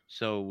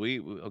so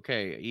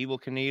okay. Evel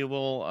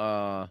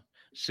Knievel,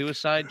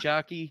 Suicide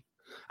Jockey.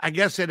 I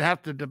guess it'd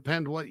have to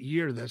depend what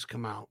year this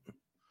come out.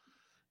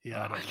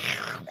 Yeah. I don't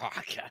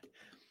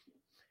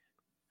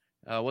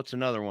know. What's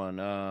another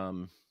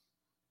one?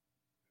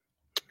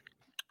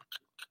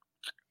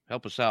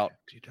 Help us out.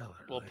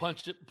 Well,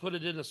 put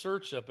it in a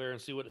search up there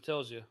and see what it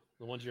tells you.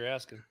 The ones you're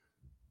asking.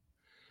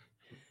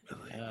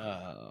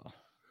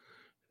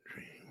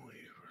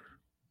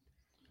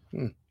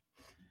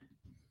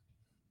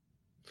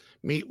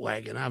 Meat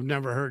wagon. I've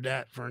never heard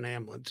that for an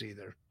ambulance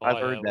either. I've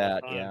heard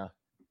that. Yeah.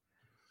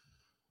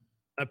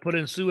 I put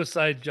in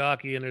suicide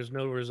jockey and there's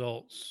no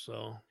results.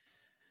 So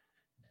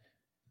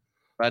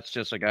that's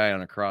just a guy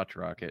on a crotch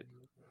rocket.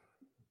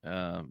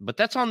 But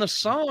that's on the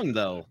song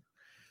though.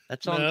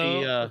 That's on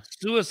the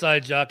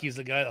suicide jockey is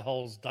the guy that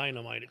hauls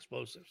dynamite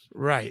explosives.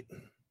 Right.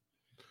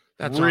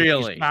 That's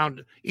really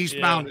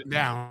eastbound and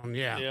down.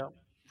 Yeah. Yeah.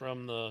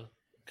 From the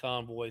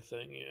convoy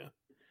thing. Yeah.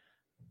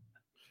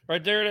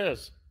 Right there it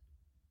is.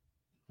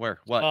 Where?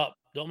 What? Up.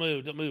 Don't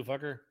move,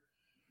 fucker.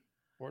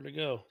 Where'd it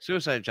go?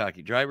 Suicide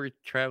jockey, driver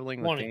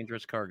traveling with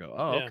dangerous cargo.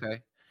 Oh, yeah.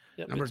 Okay.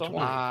 Yep, Number 20.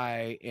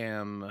 I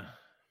am.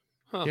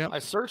 Yep. I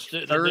searched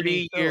it.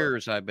 30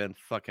 years I've been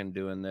fucking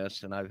doing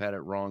this, and I've had it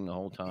wrong the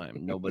whole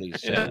time. Nobody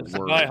said a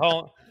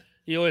word.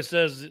 He always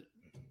says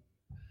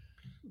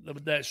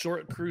that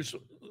short cruise,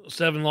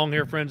 7 long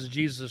hair friends of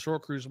Jesus, a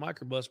short cruise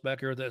microbus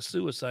back here with that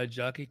suicide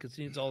jockey because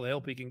he needs all the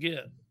help he can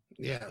get.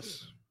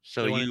 Yes.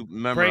 So you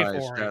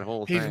memorized that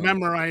whole thing. He's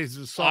memorized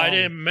the song. I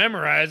didn't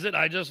memorize it.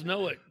 I just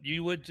know it.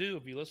 You would too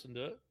if you listened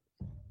to it.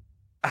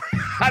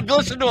 I've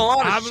listened to a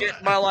lot of shit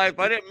in my life.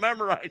 I didn't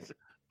memorize it.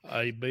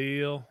 Hey,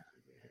 Bill.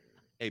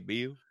 Hey,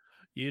 Bill.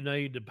 You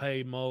need to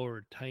pay more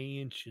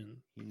attention.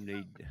 You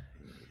need to.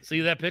 See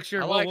that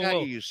picture? I like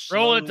how you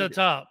roll it to the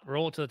top.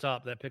 Roll it to the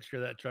top. That picture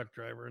of that truck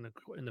driver in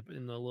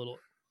the little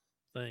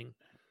thing.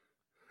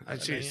 I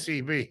see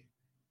CB.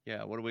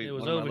 Yeah, what do we? It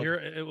was over here.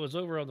 It was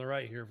over on the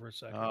right here for a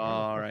second.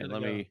 All right,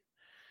 let me.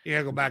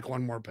 Yeah, go back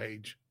one more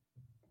page.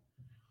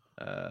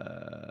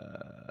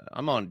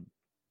 I'm on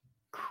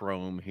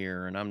Chrome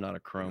here, and I'm not a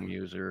Chrome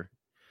user.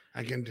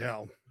 I can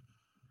tell.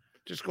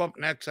 Just go up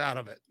and X out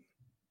of it.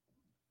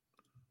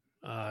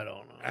 I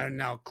don't know. And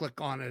now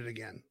click on it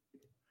again.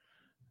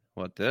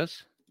 What,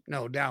 this?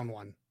 No, down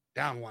one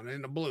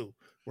in the blue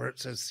where it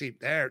says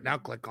seep. There, now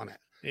click on it.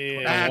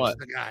 Yeah, that's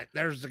the guy.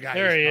 There's the guy.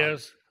 There he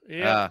is.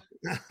 Yeah.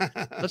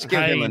 Let's give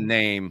him a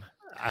name.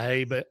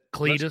 Hey, but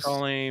Cletus. Let's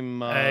call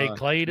him hey,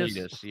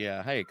 Cletus.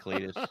 Yeah. Hey,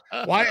 Cletus.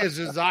 Why is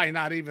his eye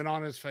not even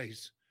on his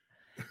face?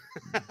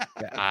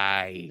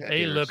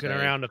 He's looking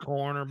around the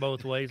corner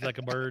both ways like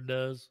a bird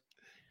does.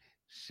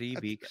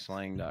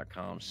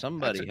 cbeakslang.com.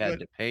 Somebody had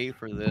to pay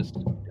for this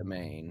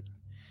domain,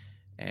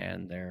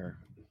 and they're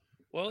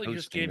he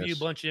just gave you a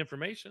bunch of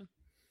information.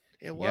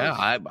 It was.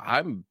 Yeah,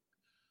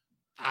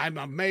 I'm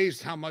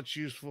amazed how much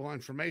useful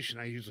information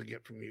I usually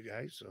get from you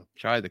guys. So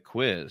try the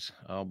quiz.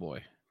 Oh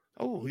boy.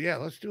 Oh yeah,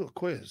 let's do a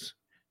quiz.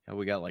 Yeah,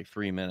 we got like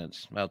 3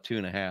 minutes, about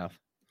 2.5.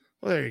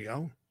 Well, there you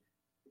go.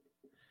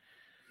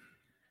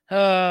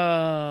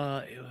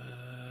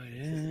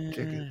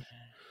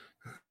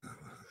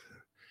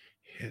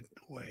 Hit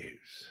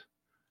waves.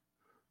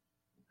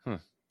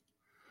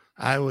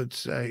 I would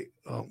say,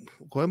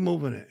 quit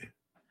moving it.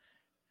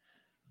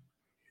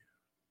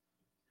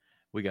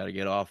 We got to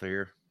get off of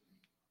here.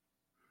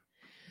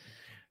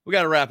 We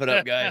got to wrap it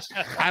up, guys.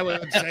 I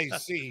would say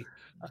C.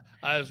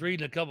 I was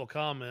reading a couple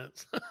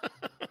comments.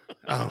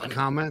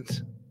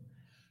 Comments?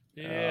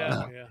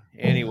 Yeah.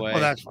 Anyway.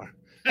 Well, that's fine.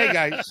 Hey,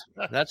 guys.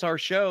 That's our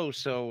show.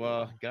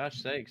 So,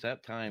 gosh sakes, the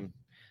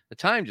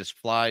time just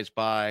flies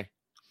by.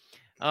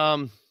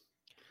 A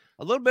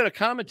little bit of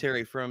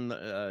commentary from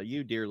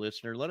you, dear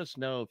listener. Let us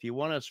know if you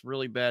want us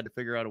really bad to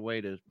figure out a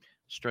way to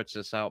stretch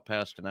this out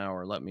past an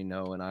hour. Let me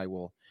know, and I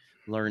will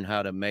learn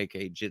how to make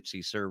a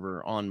Jitsi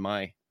server on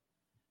my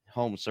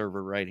home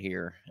server right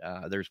here.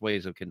 There's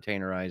ways of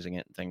containerizing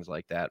it and things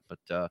like that,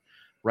 but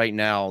right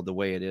now the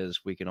way it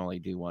is, we can only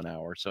do 1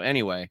 hour. So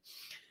anyway,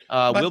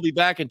 we'll be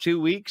back in 2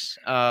 weeks.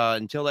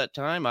 Until that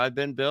time, I've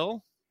been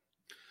Bill.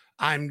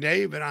 I'm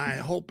Dave, and I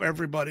hope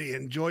everybody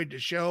enjoyed the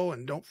show,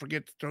 and don't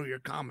forget to throw your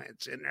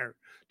comments in there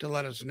to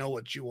let us know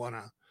what you want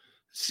to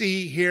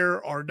see, hear,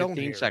 or don't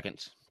 15 hear.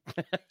 seconds.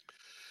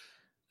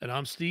 And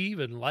I'm Steve,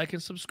 and like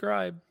and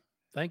subscribe.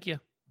 Thank you.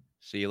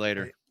 See you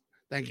later.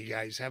 Thank you,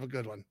 guys. Have a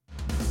good one.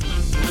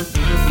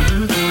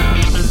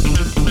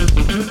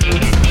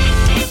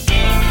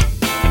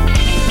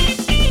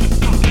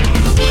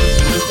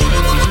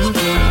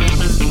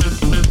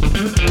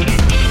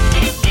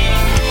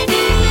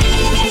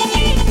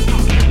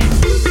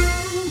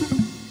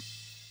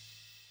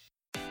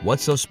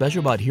 What's so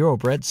special about Hero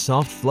Bread's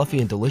soft,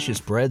 fluffy, and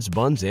delicious breads,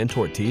 buns, and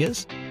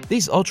tortillas?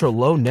 These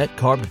ultra-low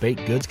net-carb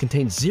baked goods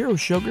contain zero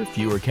sugar,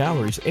 fewer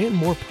calories, and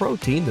more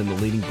protein than the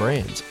leading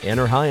brands,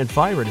 and are high in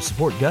fiber to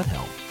support gut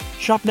health.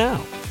 Shop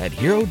now at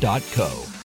Hero.co.